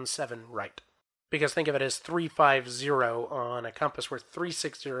 is 17 right. Because think of it as 350 on a compass, where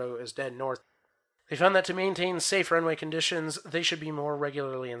 360 is dead north. They found that to maintain safe runway conditions, they should be more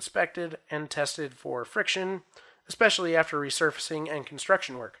regularly inspected and tested for friction, especially after resurfacing and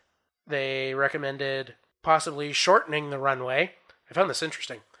construction work. They recommended possibly shortening the runway. I found this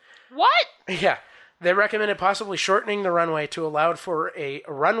interesting. What? Yeah. They recommended possibly shortening the runway to allow for a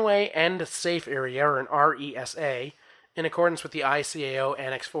runway end safe area, or an RESA, in accordance with the ICAO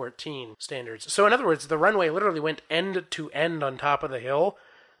Annex 14 standards. So in other words, the runway literally went end to end on top of the hill.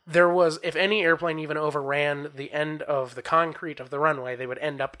 There was, if any airplane even overran the end of the concrete of the runway, they would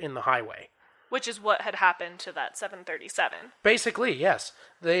end up in the highway. Which is what had happened to that 737. Basically, yes.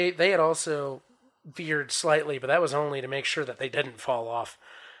 They had also veered slightly, but that was only to make sure that they didn't fall off.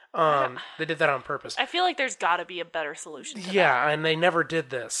 They did that on purpose. I feel like there's got to be a better solution to that. Yeah, and they never did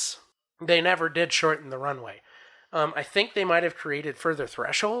this. They never did shorten the runway. I think they might have created further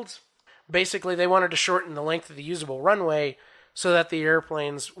thresholds. Basically, they wanted to shorten the length of the usable runway so that the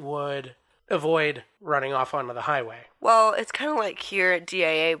airplanes would avoid running off onto the highway. Well, it's kind of like here at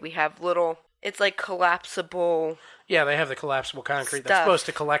DIA, we have it's like collapsible. Yeah, they have the collapsible concrete that's supposed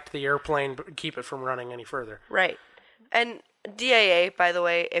to collect the airplane but keep it from running any further. Right. And DIA, by the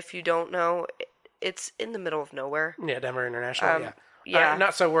way, if you don't know, it's in the middle of nowhere. Yeah, Denver International, yeah. Yeah. I'm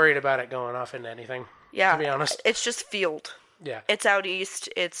not so worried about it going off into anything, yeah, to be honest. It's just field. Yeah. It's out east.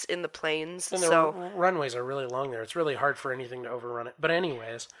 It's in the plains. And the runways are really long there. It's really hard for anything to overrun it. But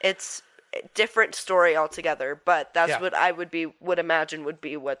anyways. It's a different story altogether, but that's what I would imagine would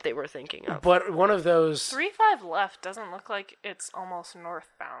be what they were thinking of. But one of those... 35 left doesn't look like it's almost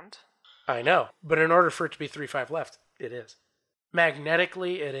northbound. I know, but in order for it to be 3-5 left, it is.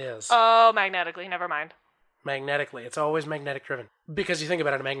 Magnetically, it is. Oh, magnetically. Never mind. Magnetically. It's always magnetic driven. Because you think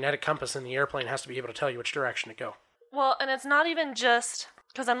about it, a magnetic compass in the airplane has to be able to tell you which direction to go. Well, and it's not even just...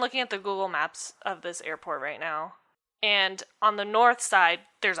 Because I'm looking at the Google Maps of this airport right now. And on the north side,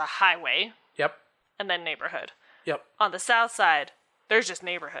 there's a highway. Yep. And then neighborhood. Yep. On the south side, there's just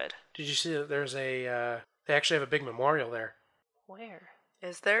neighborhood. Did you see that there's they actually have a big memorial there. Where?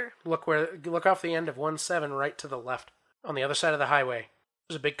 Is there? Look off the end of 17 right to the left. On the other side of the highway.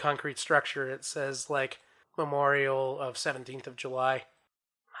 There's a big concrete structure. It says, like, Memorial of 17th of July. Am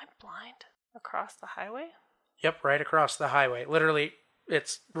I blind? Across the highway? Yep, right across the highway. Literally,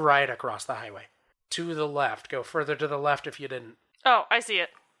 it's right across the highway. To the left. Go further to the left if you didn't. Oh, I see it.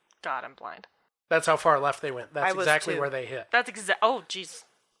 God, I'm blind. That's how far left they went. That's exactly where they hit. That's Oh, jeez.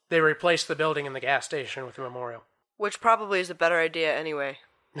 They replaced the building and the gas station with the memorial. Which probably is a better idea anyway.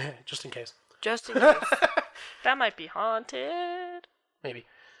 Just in case. Just in case. That might be haunted. Maybe.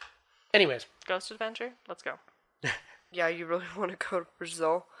 Anyways. Ghost Adventure? Let's go. Yeah, you really want to go to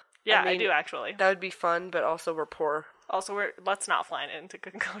Brazil? Yeah, I do actually. That would be fun, but also we're poor. Also, let's not fly into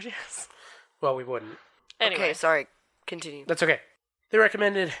Concordias. Well, we wouldn't. Anyway. Okay, sorry. Continue. That's okay. They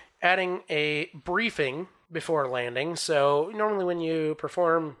recommended adding a briefing before landing. So normally when you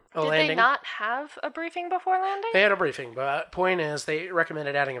perform a landing... Did they not have a briefing before landing? They had a briefing, but point is they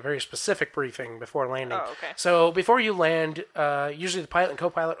recommended adding a very specific briefing before landing. Oh, okay. So before you land, usually the pilot and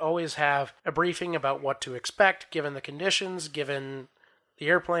co-pilot always have a briefing about what to expect, given the conditions, given the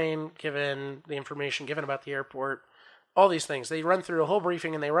airplane, given the information given about the airport, all these things. They run through a whole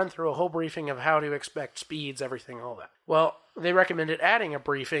briefing, and they run through a whole briefing of how to expect speeds, everything, all that. Well, they recommended adding a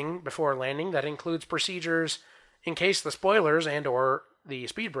briefing before landing that includes procedures in case the spoilers and or the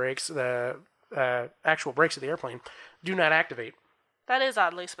speed brakes, the actual brakes of the airplane, do not activate. That is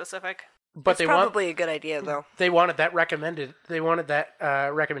oddly specific. But it's probably a good idea, though. They wanted that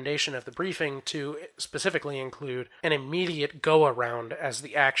recommendation of the briefing to specifically include an immediate go-around as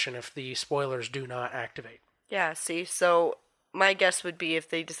the action if the spoilers do not activate. Yeah, see, so my guess would be if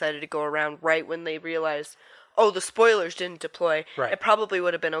they decided to go around right when they realized, oh, the spoilers didn't deploy, right, it probably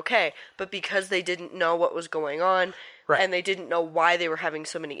would have been okay. But because they didn't know what was going on, right, and they didn't know why they were having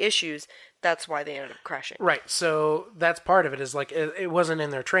so many issues, that's why they ended up crashing. Right, so that's part of it, is like it wasn't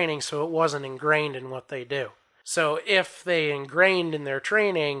in their training, so it wasn't ingrained in what they do. So if they ingrained in their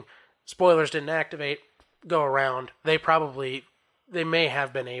training, spoilers didn't activate, go around, they may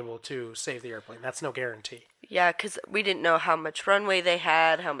have been able to save the airplane. That's no guarantee. Yeah, because we didn't know how much runway they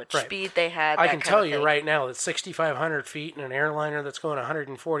had, how much speed they had. I can tell you right now that 6,500 feet in an airliner that's going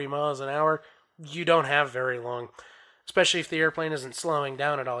 140 miles an hour, you don't have very long. Especially if the airplane isn't slowing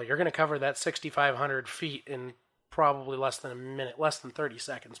down at all. You're going to cover that 6,500 feet in probably less than a minute, less than 30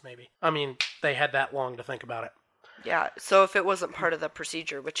 seconds maybe. I mean, they had that long to think about it. Yeah, so if it wasn't part of the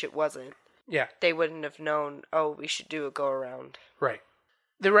procedure, which it wasn't, yeah, they wouldn't have known, oh, we should do a go-around. Right.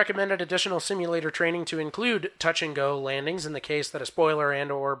 They recommended additional simulator training to include touch-and-go landings in the case that a spoiler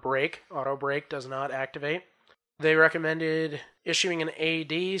and or auto brake, does not activate. They recommended issuing an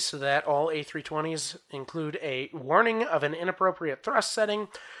AD so that all A320s include a warning of an inappropriate thrust setting.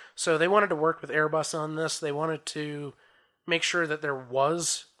 So they wanted to work with Airbus on this. They wanted to make sure that there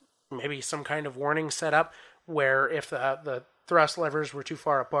was maybe some kind of warning set up where if the thrust levers were too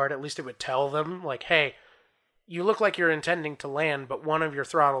far apart, at least it would tell them, like, hey, you look like you're intending to land, but one of your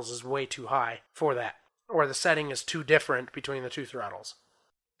throttles is way too high for that, or the setting is too different between the two throttles.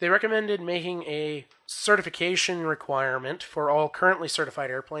 They recommended making a certification requirement for all currently certified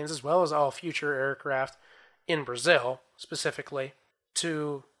airplanes, as well as all future aircraft in Brazil, specifically,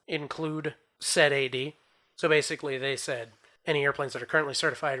 to include said AD. So basically, they said any airplanes that are currently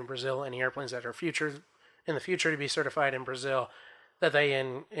certified in Brazil, any airplanes that are in the future to be certified in Brazil, that they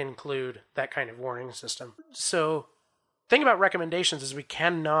include that kind of warning system. So, thing about recommendations is we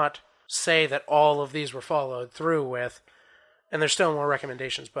cannot say that all of these were followed through with, and there's still more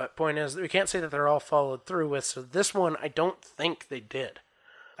recommendations, but point is that we can't say that they're all followed through with, so this one I don't think they did.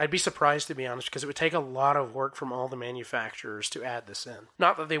 I'd be surprised, to be honest, because it would take a lot of work from all the manufacturers to add this in.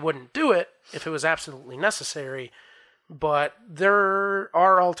 Not that they wouldn't do it if it was absolutely necessary, but there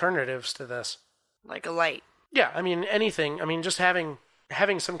are alternatives to this. Like a light. Yeah, I mean, anything. I mean, just having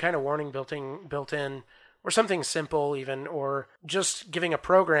some kind of warning built in, or something simple even, or just giving a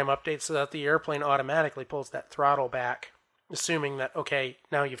program update so that the airplane automatically pulls that throttle back, assuming that, okay,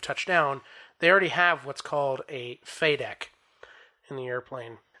 now you've touched down. They already have what's called a FADEC in the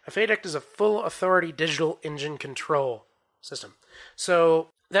airplane. A FADEC is a full authority digital engine control system. So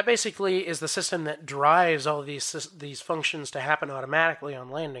that basically is the system that drives all of these functions to happen automatically on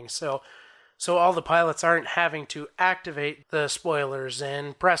landing. So all the pilots aren't having to activate the spoilers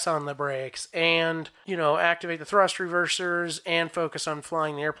and press on the brakes and, activate the thrust reversers and focus on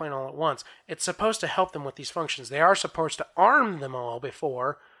flying the airplane all at once. It's supposed to help them with these functions. They are supposed to arm them all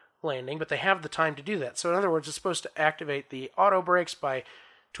before landing, but they have the time to do that. So in other words, it's supposed to activate the auto brakes by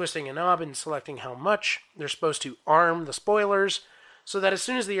twisting a knob and selecting how much. They're supposed to arm the spoilers so that as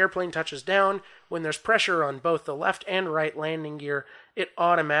soon as the airplane touches down, when there's pressure on both the left and right landing gear, it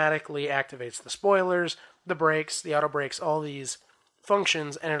automatically activates the spoilers, the brakes, the auto brakes, all these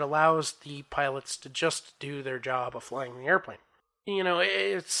functions, and it allows the pilots to just do their job of flying the airplane.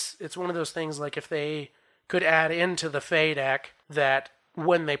 It's one of those things like if they could add into the FADEC that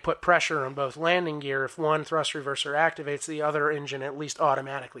when they put pressure on both landing gear, if one thrust reverser activates, the other engine at least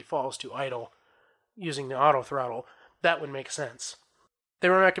automatically falls to idle using the auto throttle, that would make sense. They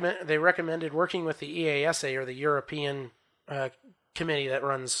recommended working with the EASA, or the European committee that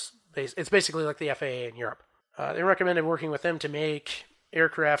runs, it's basically like the FAA in Europe. They recommended working with them to make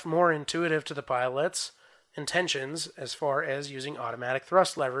aircraft more intuitive to the pilots' intentions as far as using automatic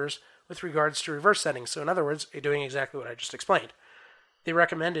thrust levers with regards to reverse settings. So in other words, doing exactly what I just explained. They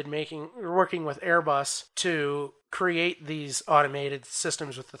recommended working with Airbus to create these automated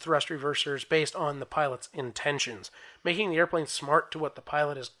systems with the thrust reversers based on the pilot's intentions, making the airplane smart to what the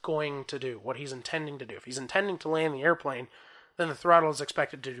pilot is going to do, what he's intending to do. If he's intending to land the airplane, then the throttle is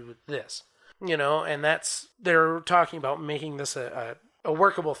expected to do this. And they're talking about making this a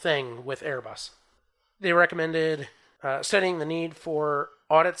workable thing with Airbus. They recommended studying the need for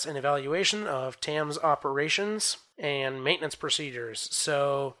audits and evaluation of TAM's operations and maintenance procedures.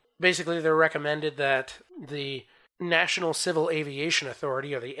 So basically, they're recommended that the National Civil Aviation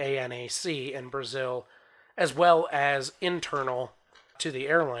Authority, or the ANAC in Brazil, as well as internal to the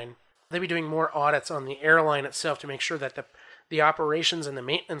airline, they be doing more audits on the airline itself to make sure that the operations and the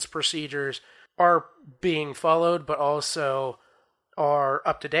maintenance procedures are being followed, but also are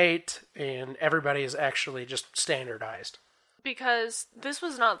up to date, and everybody is actually just standardized. Because this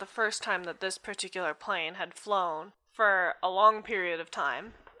was not the first time that this particular plane had flown for a long period of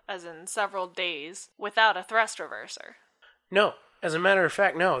time, as in several days, without a thrust reverser. No. As a matter of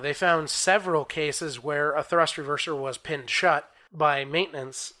fact, no. They found several cases where a thrust reverser was pinned shut by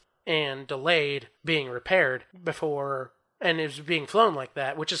maintenance and delayed being repaired before, and it was being flown like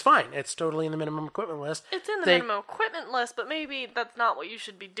that, which is fine. It's totally in the minimum equipment list. It's in the minimum equipment list, but maybe that's not what you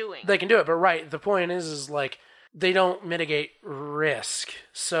should be doing. They can do it, but right, the point is like, they don't mitigate risk,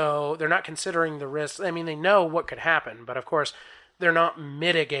 so they're not considering the risk. I mean, they know what could happen, but of course, they're not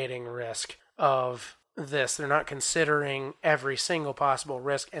mitigating risk of this. They're not considering every single possible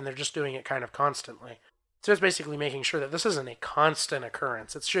risk, and they're just doing it kind of constantly. So it's basically making sure that this isn't a constant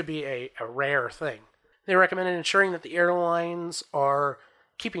occurrence. It should be a rare thing. They recommended ensuring that the airlines are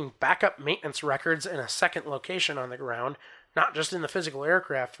keeping backup maintenance records in a second location on the ground, not just in the physical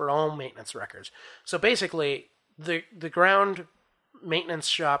aircraft, for all maintenance records. So basically, the ground maintenance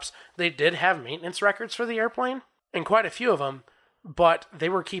shops, they did have maintenance records for the airplane, and quite a few of them, but they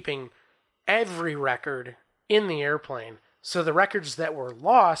were keeping every record in the airplane. So the records that were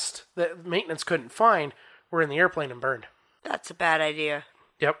lost, that maintenance couldn't find, were in the airplane and burned. That's a bad idea.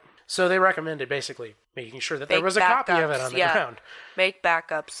 Yep. So they recommended basically making sure that there was a copy of it on the ground. Make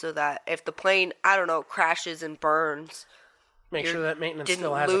backups so that if the plane, crashes and burns, make sure that maintenance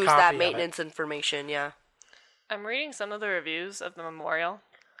still has a copy didn't lose that maintenance of it. Information, yeah. I'm reading some of the reviews of the memorial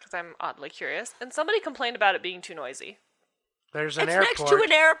because I'm oddly curious, and somebody complained about it being too noisy. There's an airport. It's next to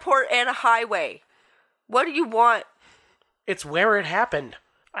an airport and a highway. What do you want? It's where it happened.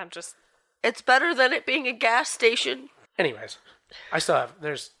 It's better than it being a gas station. Anyways, I still have,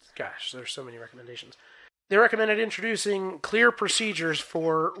 there's so many recommendations. They recommended introducing clear procedures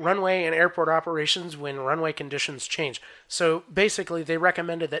for runway and airport operations when runway conditions change. So basically, they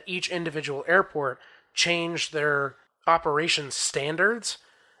recommended that each individual airport change their operations standards,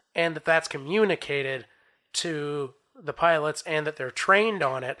 and that's communicated to the pilots, and that they're trained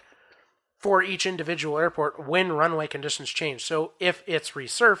on it for each individual airport when runway conditions change. So if it's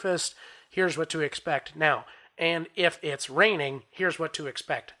resurfaced, here's what to expect now. And if it's raining, here's what to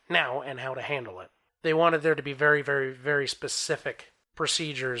expect now and how to handle it. They wanted there to be very, very, very specific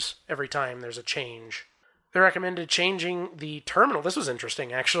procedures every time there's a change. They recommended changing the terminal. This was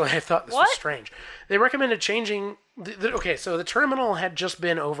interesting, actually. I thought this was strange. They recommended changing... so the terminal had just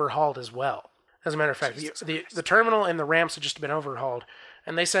been overhauled as well. As a matter of fact, the terminal and the ramps had just been overhauled.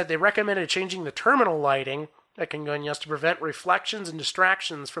 And they said they recommended changing the terminal lighting that can go in use to prevent reflections and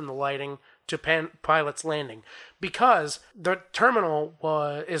distractions from the lighting to pilots landing, because the terminal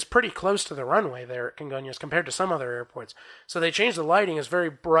is pretty close to the runway there at Congonhas compared to some other airports. So they changed the lighting. It's very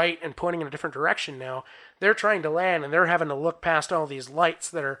bright and pointing in a different direction now. They're trying to land, and they're having to look past all these lights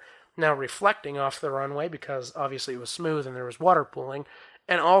that are now reflecting off the runway because obviously it was smooth and there was water pooling,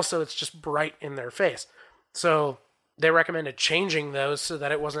 and also it's just bright in their face. So they recommended changing those so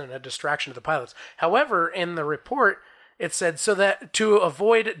that it wasn't a distraction to the pilots. However, in the report, it said so that to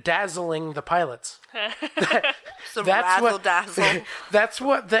avoid dazzling the pilots. Some razzle dazzle. That's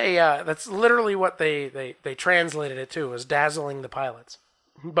what they. That's literally what they translated it to, was dazzling the pilots.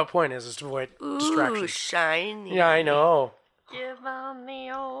 But point is to avoid distraction. Ooh, shiny. Yeah, I know. Give on the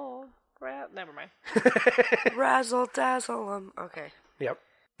old never mind. Razzle dazzle 'em. Okay. Yep.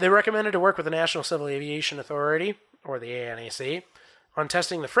 They recommended to work with the National Civil Aviation Authority, or the ANAC, on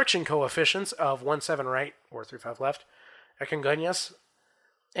testing the friction coefficients of 17 right or 35 left at Congonhas,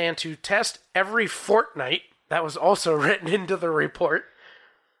 and to test every fortnight. That was also written into the report.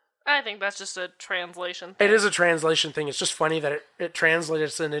 I think that's just a translation thing. It is a translation thing. It's just funny that it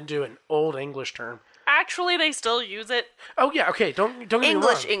translates it into an old English term. Actually, they still use it. Oh, yeah, okay. Don't get me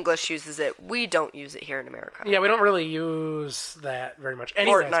wrong. English uses it. We don't use it here in America. Yeah, we don't really use that very much.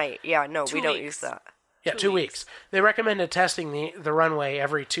 Anyways, Fortnight. Yeah, no, we don't weeks. use that. Yeah, 2 weeks. They recommended testing the runway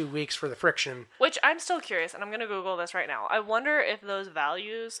every 2 weeks for the friction. Which I'm still curious, and I'm going to Google this right now. I wonder if those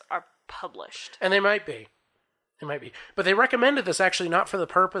values are published. And they might be. It might be. But they recommended this actually not for the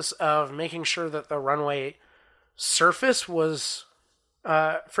purpose of making sure that the runway surface was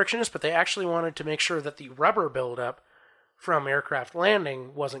frictionless, but they actually wanted to make sure that the rubber buildup from aircraft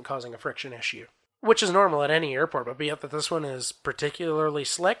landing wasn't causing a friction issue, which is normal at any airport, but be it that this one is particularly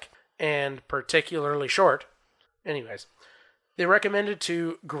slick and particularly short. Anyways, they recommended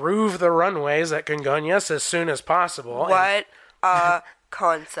to groove the runways at Congonhas as soon as possible. What a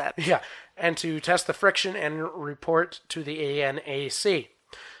concept. Yeah, and to test the friction and report to the ANAC.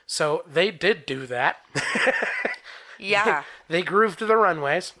 So they did do that. Yeah. They grooved the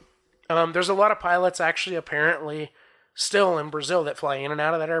runways. There's a lot of pilots actually apparently still in Brazil that fly in and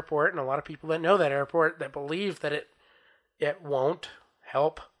out of that airport, and a lot of people that know that airport that believe that it won't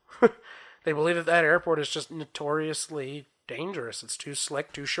help. They believe that that airport is just notoriously dangerous. It's too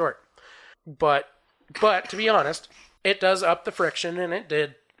slick, too short. But to be honest, it does up the friction, and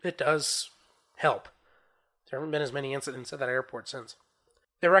it does help. There haven't been as many incidents at that airport since.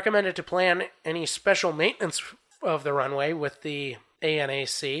 They recommended to plan any special maintenance of the runway with the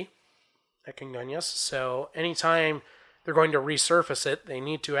ANAC at Congonhas. So anytime they're going to resurface it, they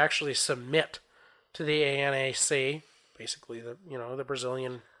need to actually submit to the ANAC, basically the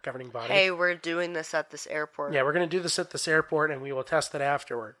Brazilian governing body. Hey, we're doing this at this airport. Yeah, we're going to do this at this airport, and we will test it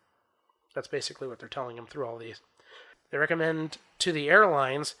afterward. That's basically what they're telling them through all these. They recommend to the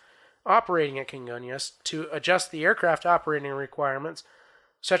airlines operating at Congonhas to adjust the aircraft operating requirements,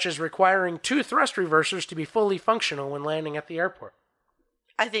 such as requiring 2 thrust reversers to be fully functional when landing at the airport.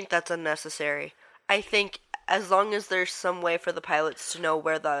 I think that's unnecessary. I think as long as there's some way for the pilots to know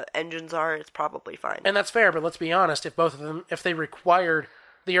where the engines are, it's probably fine. And that's fair, but let's be honest, if the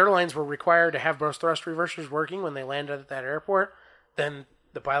airlines were required to have both thrust reversers working when they landed at that airport, then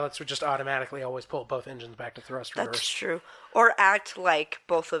the pilots would just automatically always pull both engines back to thrust reverse. That's true. Or act like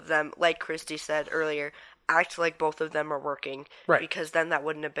both of them, like Christy said earlier, act like both of them are working. Right. Because then that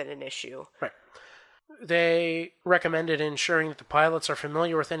wouldn't have been an issue. Right. They recommended ensuring that the pilots are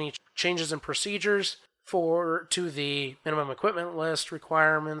familiar with any changes in procedures to the minimum equipment list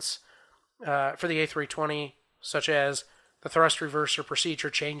requirements for the A320, such as the thrust reverser procedure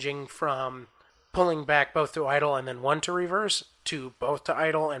changing from pulling back both to idle and then one to reverse to both to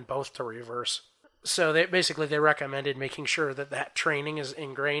idle and both to reverse. So they recommended making sure that training is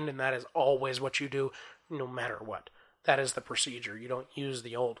ingrained, and that is always what you do no matter what. That is the procedure. You don't use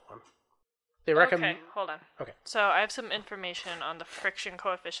the old one. They recommend. Okay, hold on. Okay. So I have some information on the friction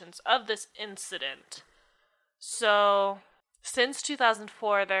coefficients of this incident. So since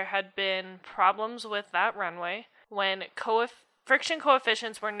 2004, there had been problems with that runway when friction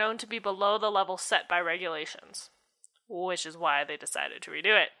coefficients were known to be below the level set by regulations, which is why they decided to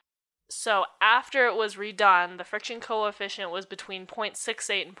redo it. So after it was redone, the friction coefficient was between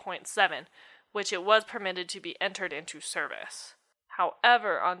 0.68 and 0.7, which it was permitted to be entered into service.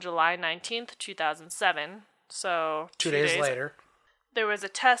 However, on July 19th, 2007, so 2 days later, there was a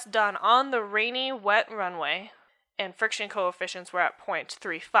test done on the rainy, wet runway, and friction coefficients were at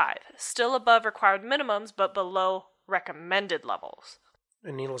 0.35, still above required minimums, but below recommended levels.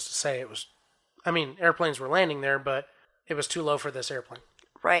 And needless to say, airplanes were landing there, but it was too low for this airplane.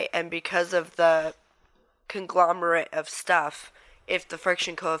 Right, and because of the conglomerate of stuff, if the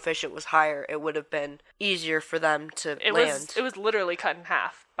friction coefficient was higher, it would have been easier for them to land. It was literally cut in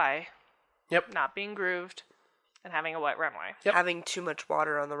half by Yep. not being grooved and having a wet runway. Yep. Having too much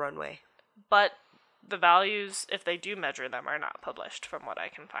water on the runway. But the values, if they do measure them, are not published from what I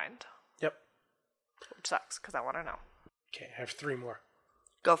can find. Yep. Which sucks, because I want to know. Okay, I have 3 more.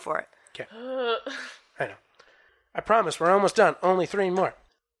 Go for it. Okay. I know. I promise, we're almost done. Only 3 more.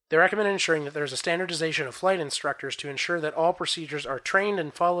 They recommend ensuring that there's a standardization of flight instructors to ensure that all procedures are trained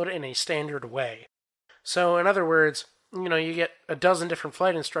and followed in a standard way. So, in other words, you get a dozen different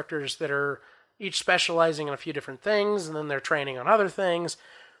flight instructors that are each specializing in a few different things, and then they're training on other things.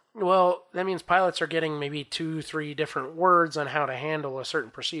 Well, that means pilots are getting maybe 2-3 different words on how to handle a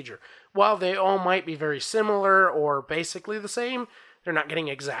certain procedure. While they all might be very similar or basically the same, they're not getting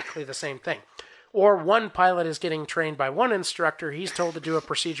exactly the same thing. Or one pilot is getting trained by one instructor, he's told to do a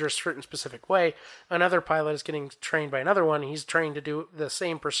procedure a certain specific way. Another pilot is getting trained by another one, he's trained to do the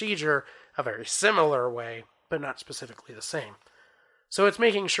same procedure a very similar way, but not specifically the same. So it's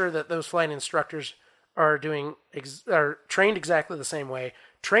making sure that those flight instructors are trained exactly the same way,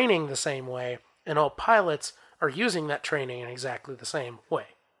 training the same way, and all pilots are using that training in exactly the same way.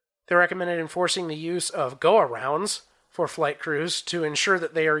 They recommended enforcing the use of go-arounds for flight crews to ensure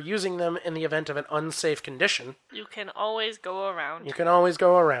that they are using them in the event of an unsafe condition. You can always go around. You can always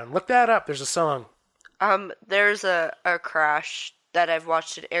go around. Look that up. There's a song. There's a crash that I've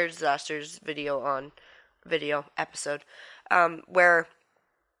watched an air disasters episode, where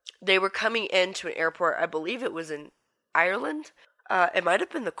they were coming into an airport. I believe it was in Ireland. It might have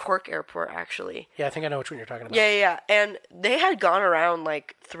been the Cork airport, actually. Yeah, I think I know which one you're talking about. Yeah. And they had gone around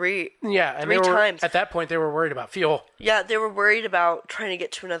like three times. At that point, they were worried about fuel. Yeah, they were worried about trying to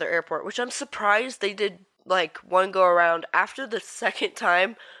get to another airport, which I'm surprised they did like one go around. After the second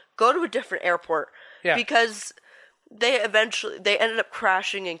time, go to a different airport. Yeah. Because they ended up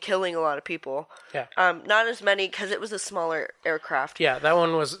crashing and killing a lot of people. Yeah. Not as many because it was a smaller aircraft. Yeah,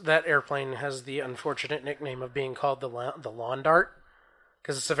 that airplane has the unfortunate nickname of being called the lawn dart.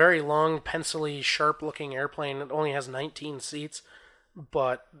 Because it's a very long, pencil-y, sharp-looking airplane. It only has 19 seats,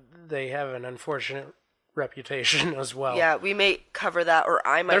 but they have an unfortunate reputation as well. Yeah, we may cover that, or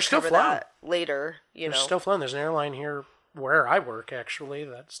I might cover that later. They're still flying. There's an airline here where I work, actually,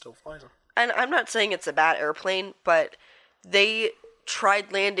 that still flies them. And I'm not saying it's a bad airplane, but they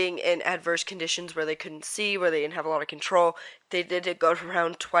tried landing in adverse conditions where they couldn't see, where they didn't have a lot of control. They did it go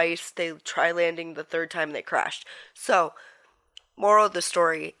around twice. They tried landing the third time, they crashed. So, moral of the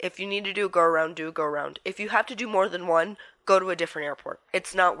story, if you need to do a go-around, do a go-around. If you have to do more than one, go to a different airport.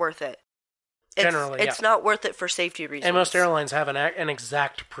 It's not worth it. It's not worth it for safety reasons. And most airlines have an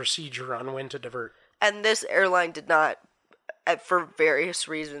exact procedure on when to divert. And this airline did not, for various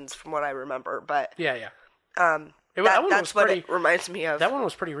reasons, from what I remember. But yeah. That's what it reminds me of. That one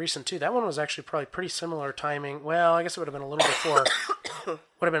was pretty recent, too. That one was actually probably pretty similar timing. Well, I guess it would have been a little before. Would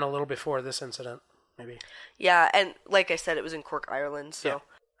have been a little before this incident, maybe. Yeah, and like I said, it was in Cork, Ireland, so... Yeah.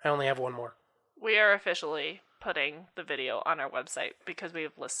 I only have one more. We are officially putting the video on our website because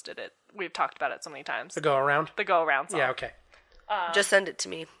we've listed it. We've talked about it so many times. The go-around? The go-around song. Yeah, okay. Just send it to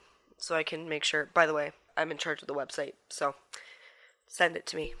me so I can make sure. By the way, I'm in charge of the website, so send it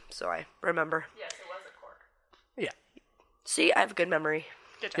to me so I remember. Yes, it was at Cork. Yeah. See, I have a good memory.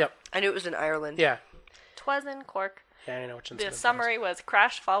 Good job. Yep. I knew it was in Ireland. Yeah. 'Twas in Cork. Yeah, I know which incident. The summary was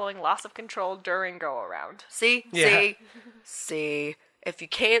crash following loss of control during go-around. See? Yeah. See? If you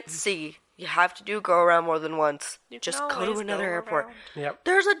can't see, you have to do go-around more than once. You can Just go to always another go airport. around. Yep.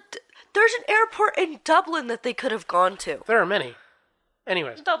 There's an airport in Dublin that they could have gone to. There are many.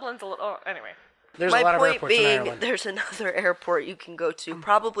 Anyways, Dublin's a little... Oh, anyway. there's My a lot of point airports in being, Ireland. there's another airport you can go to,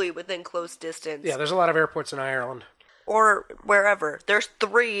 probably within close distance. Yeah, there's a lot of airports in Ireland. Or wherever. There's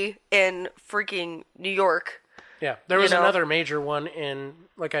 3 in freaking New York. Yeah, there was You know? another major one in,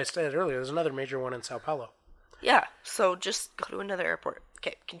 like I said earlier, there's another major one in Sao Paulo. Yeah, so just go to another airport.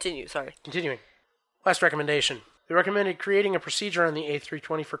 Okay, continue, sorry. Continuing. Last recommendation. They recommended creating a procedure on the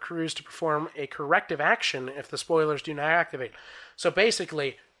A320 for crews to perform a corrective action if the spoilers do not activate. So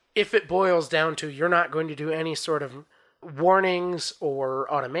basically, if it boils down to you're not going to do any sort of warnings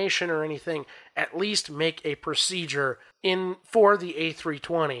or automation or anything, at least make a procedure for the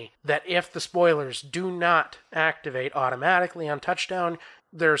A320 that if the spoilers do not activate automatically on touchdown,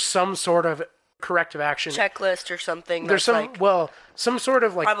 there's some sort of corrective action. Checklist or something. There's some sort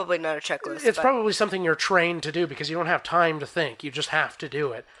of like... Probably not a checklist. It's probably something you're trained to do because you don't have time to think. You just have to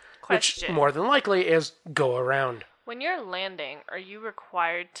do it. Question. Which, more than likely, is go around. When you're landing, are you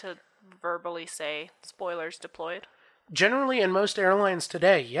required to verbally say, spoilers deployed? Generally, in most airlines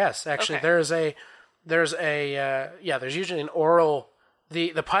today, yes. Actually, Okay. there is a There's there's usually an oral.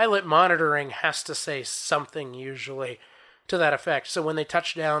 The pilot monitoring has to say something usually to that effect. So when they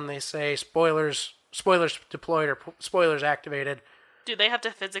touch down, they say spoilers deployed or spoilers activated. Do they have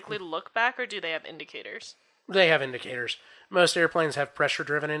to physically look back, or do they have indicators? They have indicators. Most airplanes have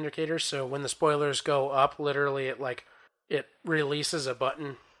pressure-driven indicators, so when the spoilers go up, literally it releases a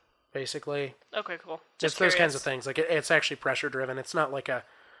button, basically. Okay, cool. Just those kinds of things. Like it's actually pressure-driven. It's not like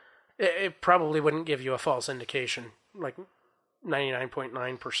it probably wouldn't give you a false indication, like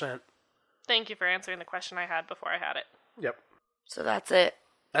 99.9%. Thank you for answering the question I had before I had it. Yep. So that's it.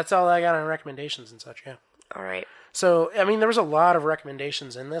 That's all I got on recommendations and such, yeah. All right. So, I mean, there was a lot of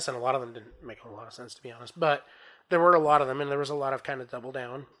recommendations in this, and a lot of them didn't make a lot of sense, to be honest. But there were a lot of them, and there was a lot of kind of double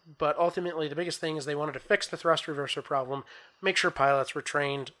down. But ultimately, the biggest thing is they wanted to fix the thrust reverser problem, make sure pilots were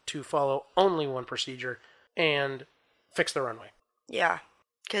trained to follow only one procedure, and fix the runway. Yeah.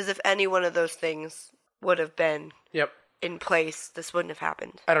 Because if any one of those things would have been Yep. in place, this wouldn't have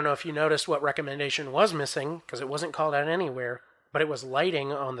happened. I don't know if you noticed what recommendation was missing, because it wasn't called out anywhere, but it was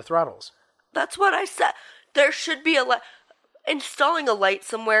lighting on the throttles. That's what I said. There should be a light. Installing a light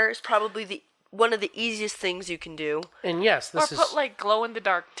somewhere is probably one of the easiest things you can do. And yes, this or is... put, like,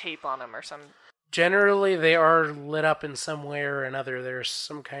 glow-in-the-dark tape on them or some... Generally, they are lit up in some way or another. There's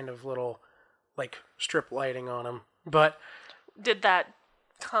some kind of little, like, strip lighting on them. But... Did that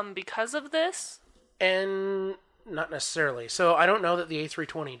come because of this? And not necessarily. So I don't know that the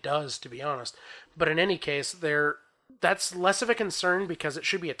A320 does, to be honest. But in any case, that's less of a concern because it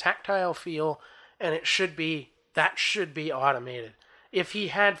should be a tactile feel, and that should be automated. If he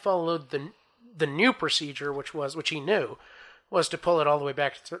had followed the new procedure, which he knew, was to pull it all the way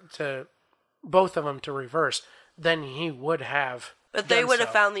back to both of them to reverse, then he would have. But they would have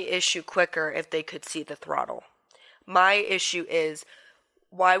found the issue quicker if they could see the throttle. My issue is,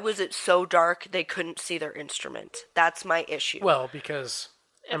 why was it so dark they couldn't see their instrument? That's my issue. Well, because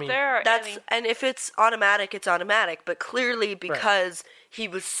And if it's automatic, it's automatic. But clearly, because he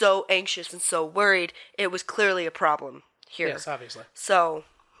was so anxious and so worried, it was clearly a problem here. Yes, obviously. So,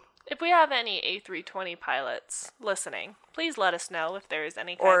 if we have any A320 pilots listening, please let us know if there is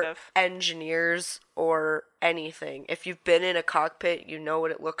any kind of... engineers or anything. If you've been in a cockpit, you know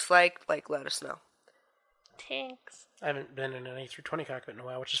what it looks like, let us know. Thanks. I haven't been in an A320 cockpit in a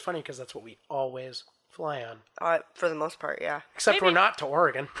while, which is funny because that's what we always fly on. For the most part, yeah. Except we're not to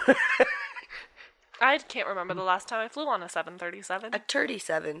Oregon. I can't remember the last time I flew on a 737. A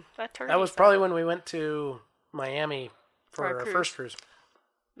 37. That was probably when we went to Miami for our first cruise.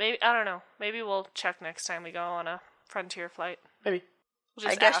 Maybe, I don't know. Maybe we'll check next time we go on a Frontier flight. Maybe. We'll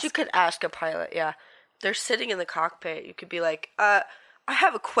I guess you could ask a pilot, yeah. They're sitting in the cockpit. You could be like, I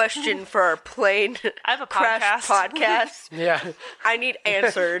have a question for our plane I have a crash podcast. Yeah. I need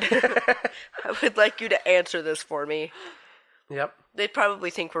answered. I would like you to answer this for me. Yep. They'd probably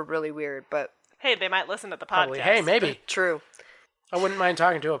think we're really weird, but... Hey, they might listen to the podcast. Probably. Hey, maybe. True. I wouldn't mind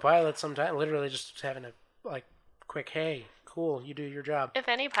talking to a pilot sometime. Literally just having a, quick, hey, cool, you do your job. If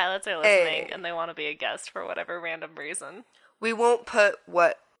any pilots are listening and they want to be a guest for whatever random reason. We won't put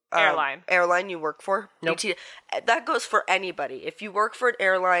what... airline you work for. Nope. That goes for anybody. If you work for an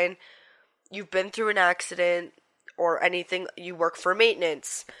airline, you've been through an accident or anything, you work for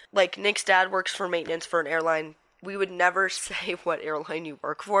maintenance. Like Nick's dad works for maintenance for an airline. We would never say what airline you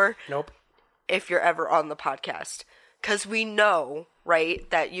work for. Nope. If you're ever on the podcast. Because we know, right,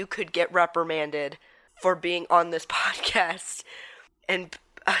 that you could get reprimanded for being on this podcast and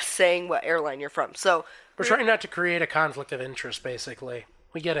saying what airline you're from. So we're trying not to create a conflict of interest, basically.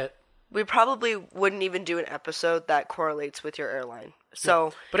 We get it. We probably wouldn't even do an episode that correlates with your airline. So,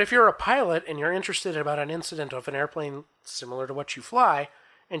 yeah. But if you're a pilot and you're interested about an incident of an airplane similar to what you fly,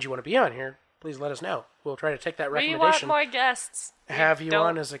 and you want to be on here, please let us know. We'll try to take that recommendation. We want more guests. Have you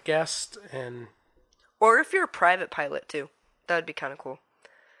on as a guest, and... Or if you're a private pilot, too. That would be kind of cool.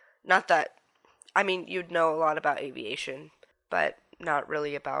 Not that... I mean, you'd know a lot about aviation, but not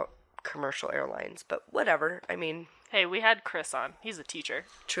really about commercial airlines. But whatever. I mean... Hey, we had Chris on. He's a teacher.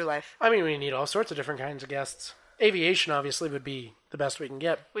 True life. I mean, we need all sorts of different kinds of guests. Aviation, obviously, would be the best we can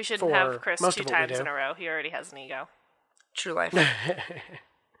get. We shouldn't have Chris 2 times in a row. He already has an ego. True life.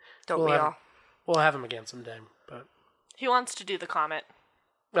 Don't we'll we all? We'll have him again sometime. But he wants to do the Comet.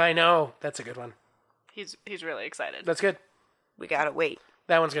 I know. That's a good one. He's really excited. That's good. We gotta wait.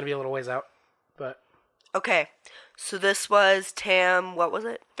 That one's going to be a little ways out. But okay. So this was TAM, what was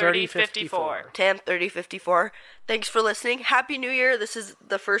it? 3054. TAM 3054. Thanks for listening. Happy New Year. This is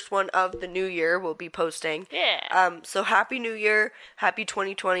the first one of the new year we'll be posting. Yeah. So Happy New Year. Happy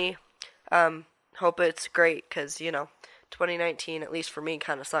 2020. Hope it's great because, 2019, at least for me,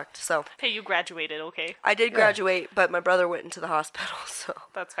 kind of sucked. So Hey, you graduated, okay? I did graduate, but my brother went into the hospital, so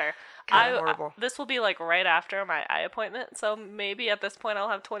That's fair. Kinda horrible. This will be like right after my eye appointment, so maybe at this point I'll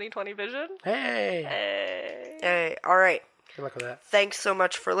have 20/20 vision. Hey. Hey, all right. Good luck with that. Thanks so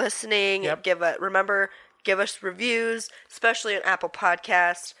much for listening. Yep. Remember, give us reviews, especially on Apple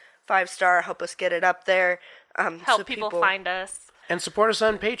Podcasts. 5-star, help us get it up there. Help so people find us. And support us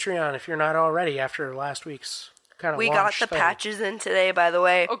on Patreon if you're not already after last week's kind of We got the patches in today, by the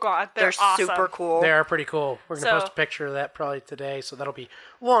way. Oh god, They're awesome. super cool. They are pretty cool. We're going to So- post a picture of that probably today, so that'll be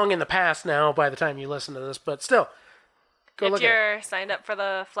long in the past now by the time you listen to this, but still, go If look at it. you're signed up for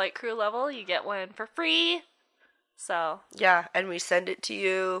the flight crew level, you get one for free. So Yeah, and we send it to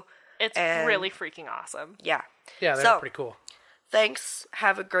you. it's And- really freaking awesome. Yeah. Yeah, they're So- pretty cool. Thanks.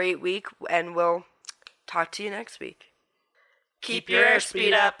 Have a great week, and we'll talk to you next week. Keep your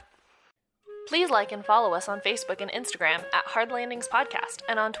airspeed up. Please like and follow us on Facebook and Instagram at Hard Landings Podcast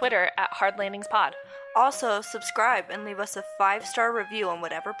and on Twitter at Hard Landings Pod. Also, subscribe and leave us a 5-star review on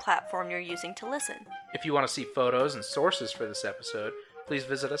whatever platform you're using to listen. If you want to see photos and sources for this episode, please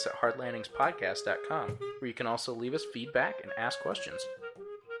visit us at hardlandingspodcast.com, where you can also leave us feedback and ask questions.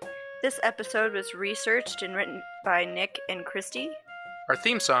 This episode was researched and written by Nick and Christy. Our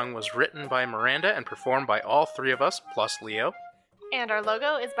theme song was written by Miranda and performed by all three of us, plus Leo. And our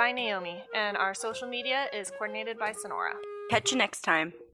logo is by Naomi, and our social media is coordinated by Sonora. Catch you next time.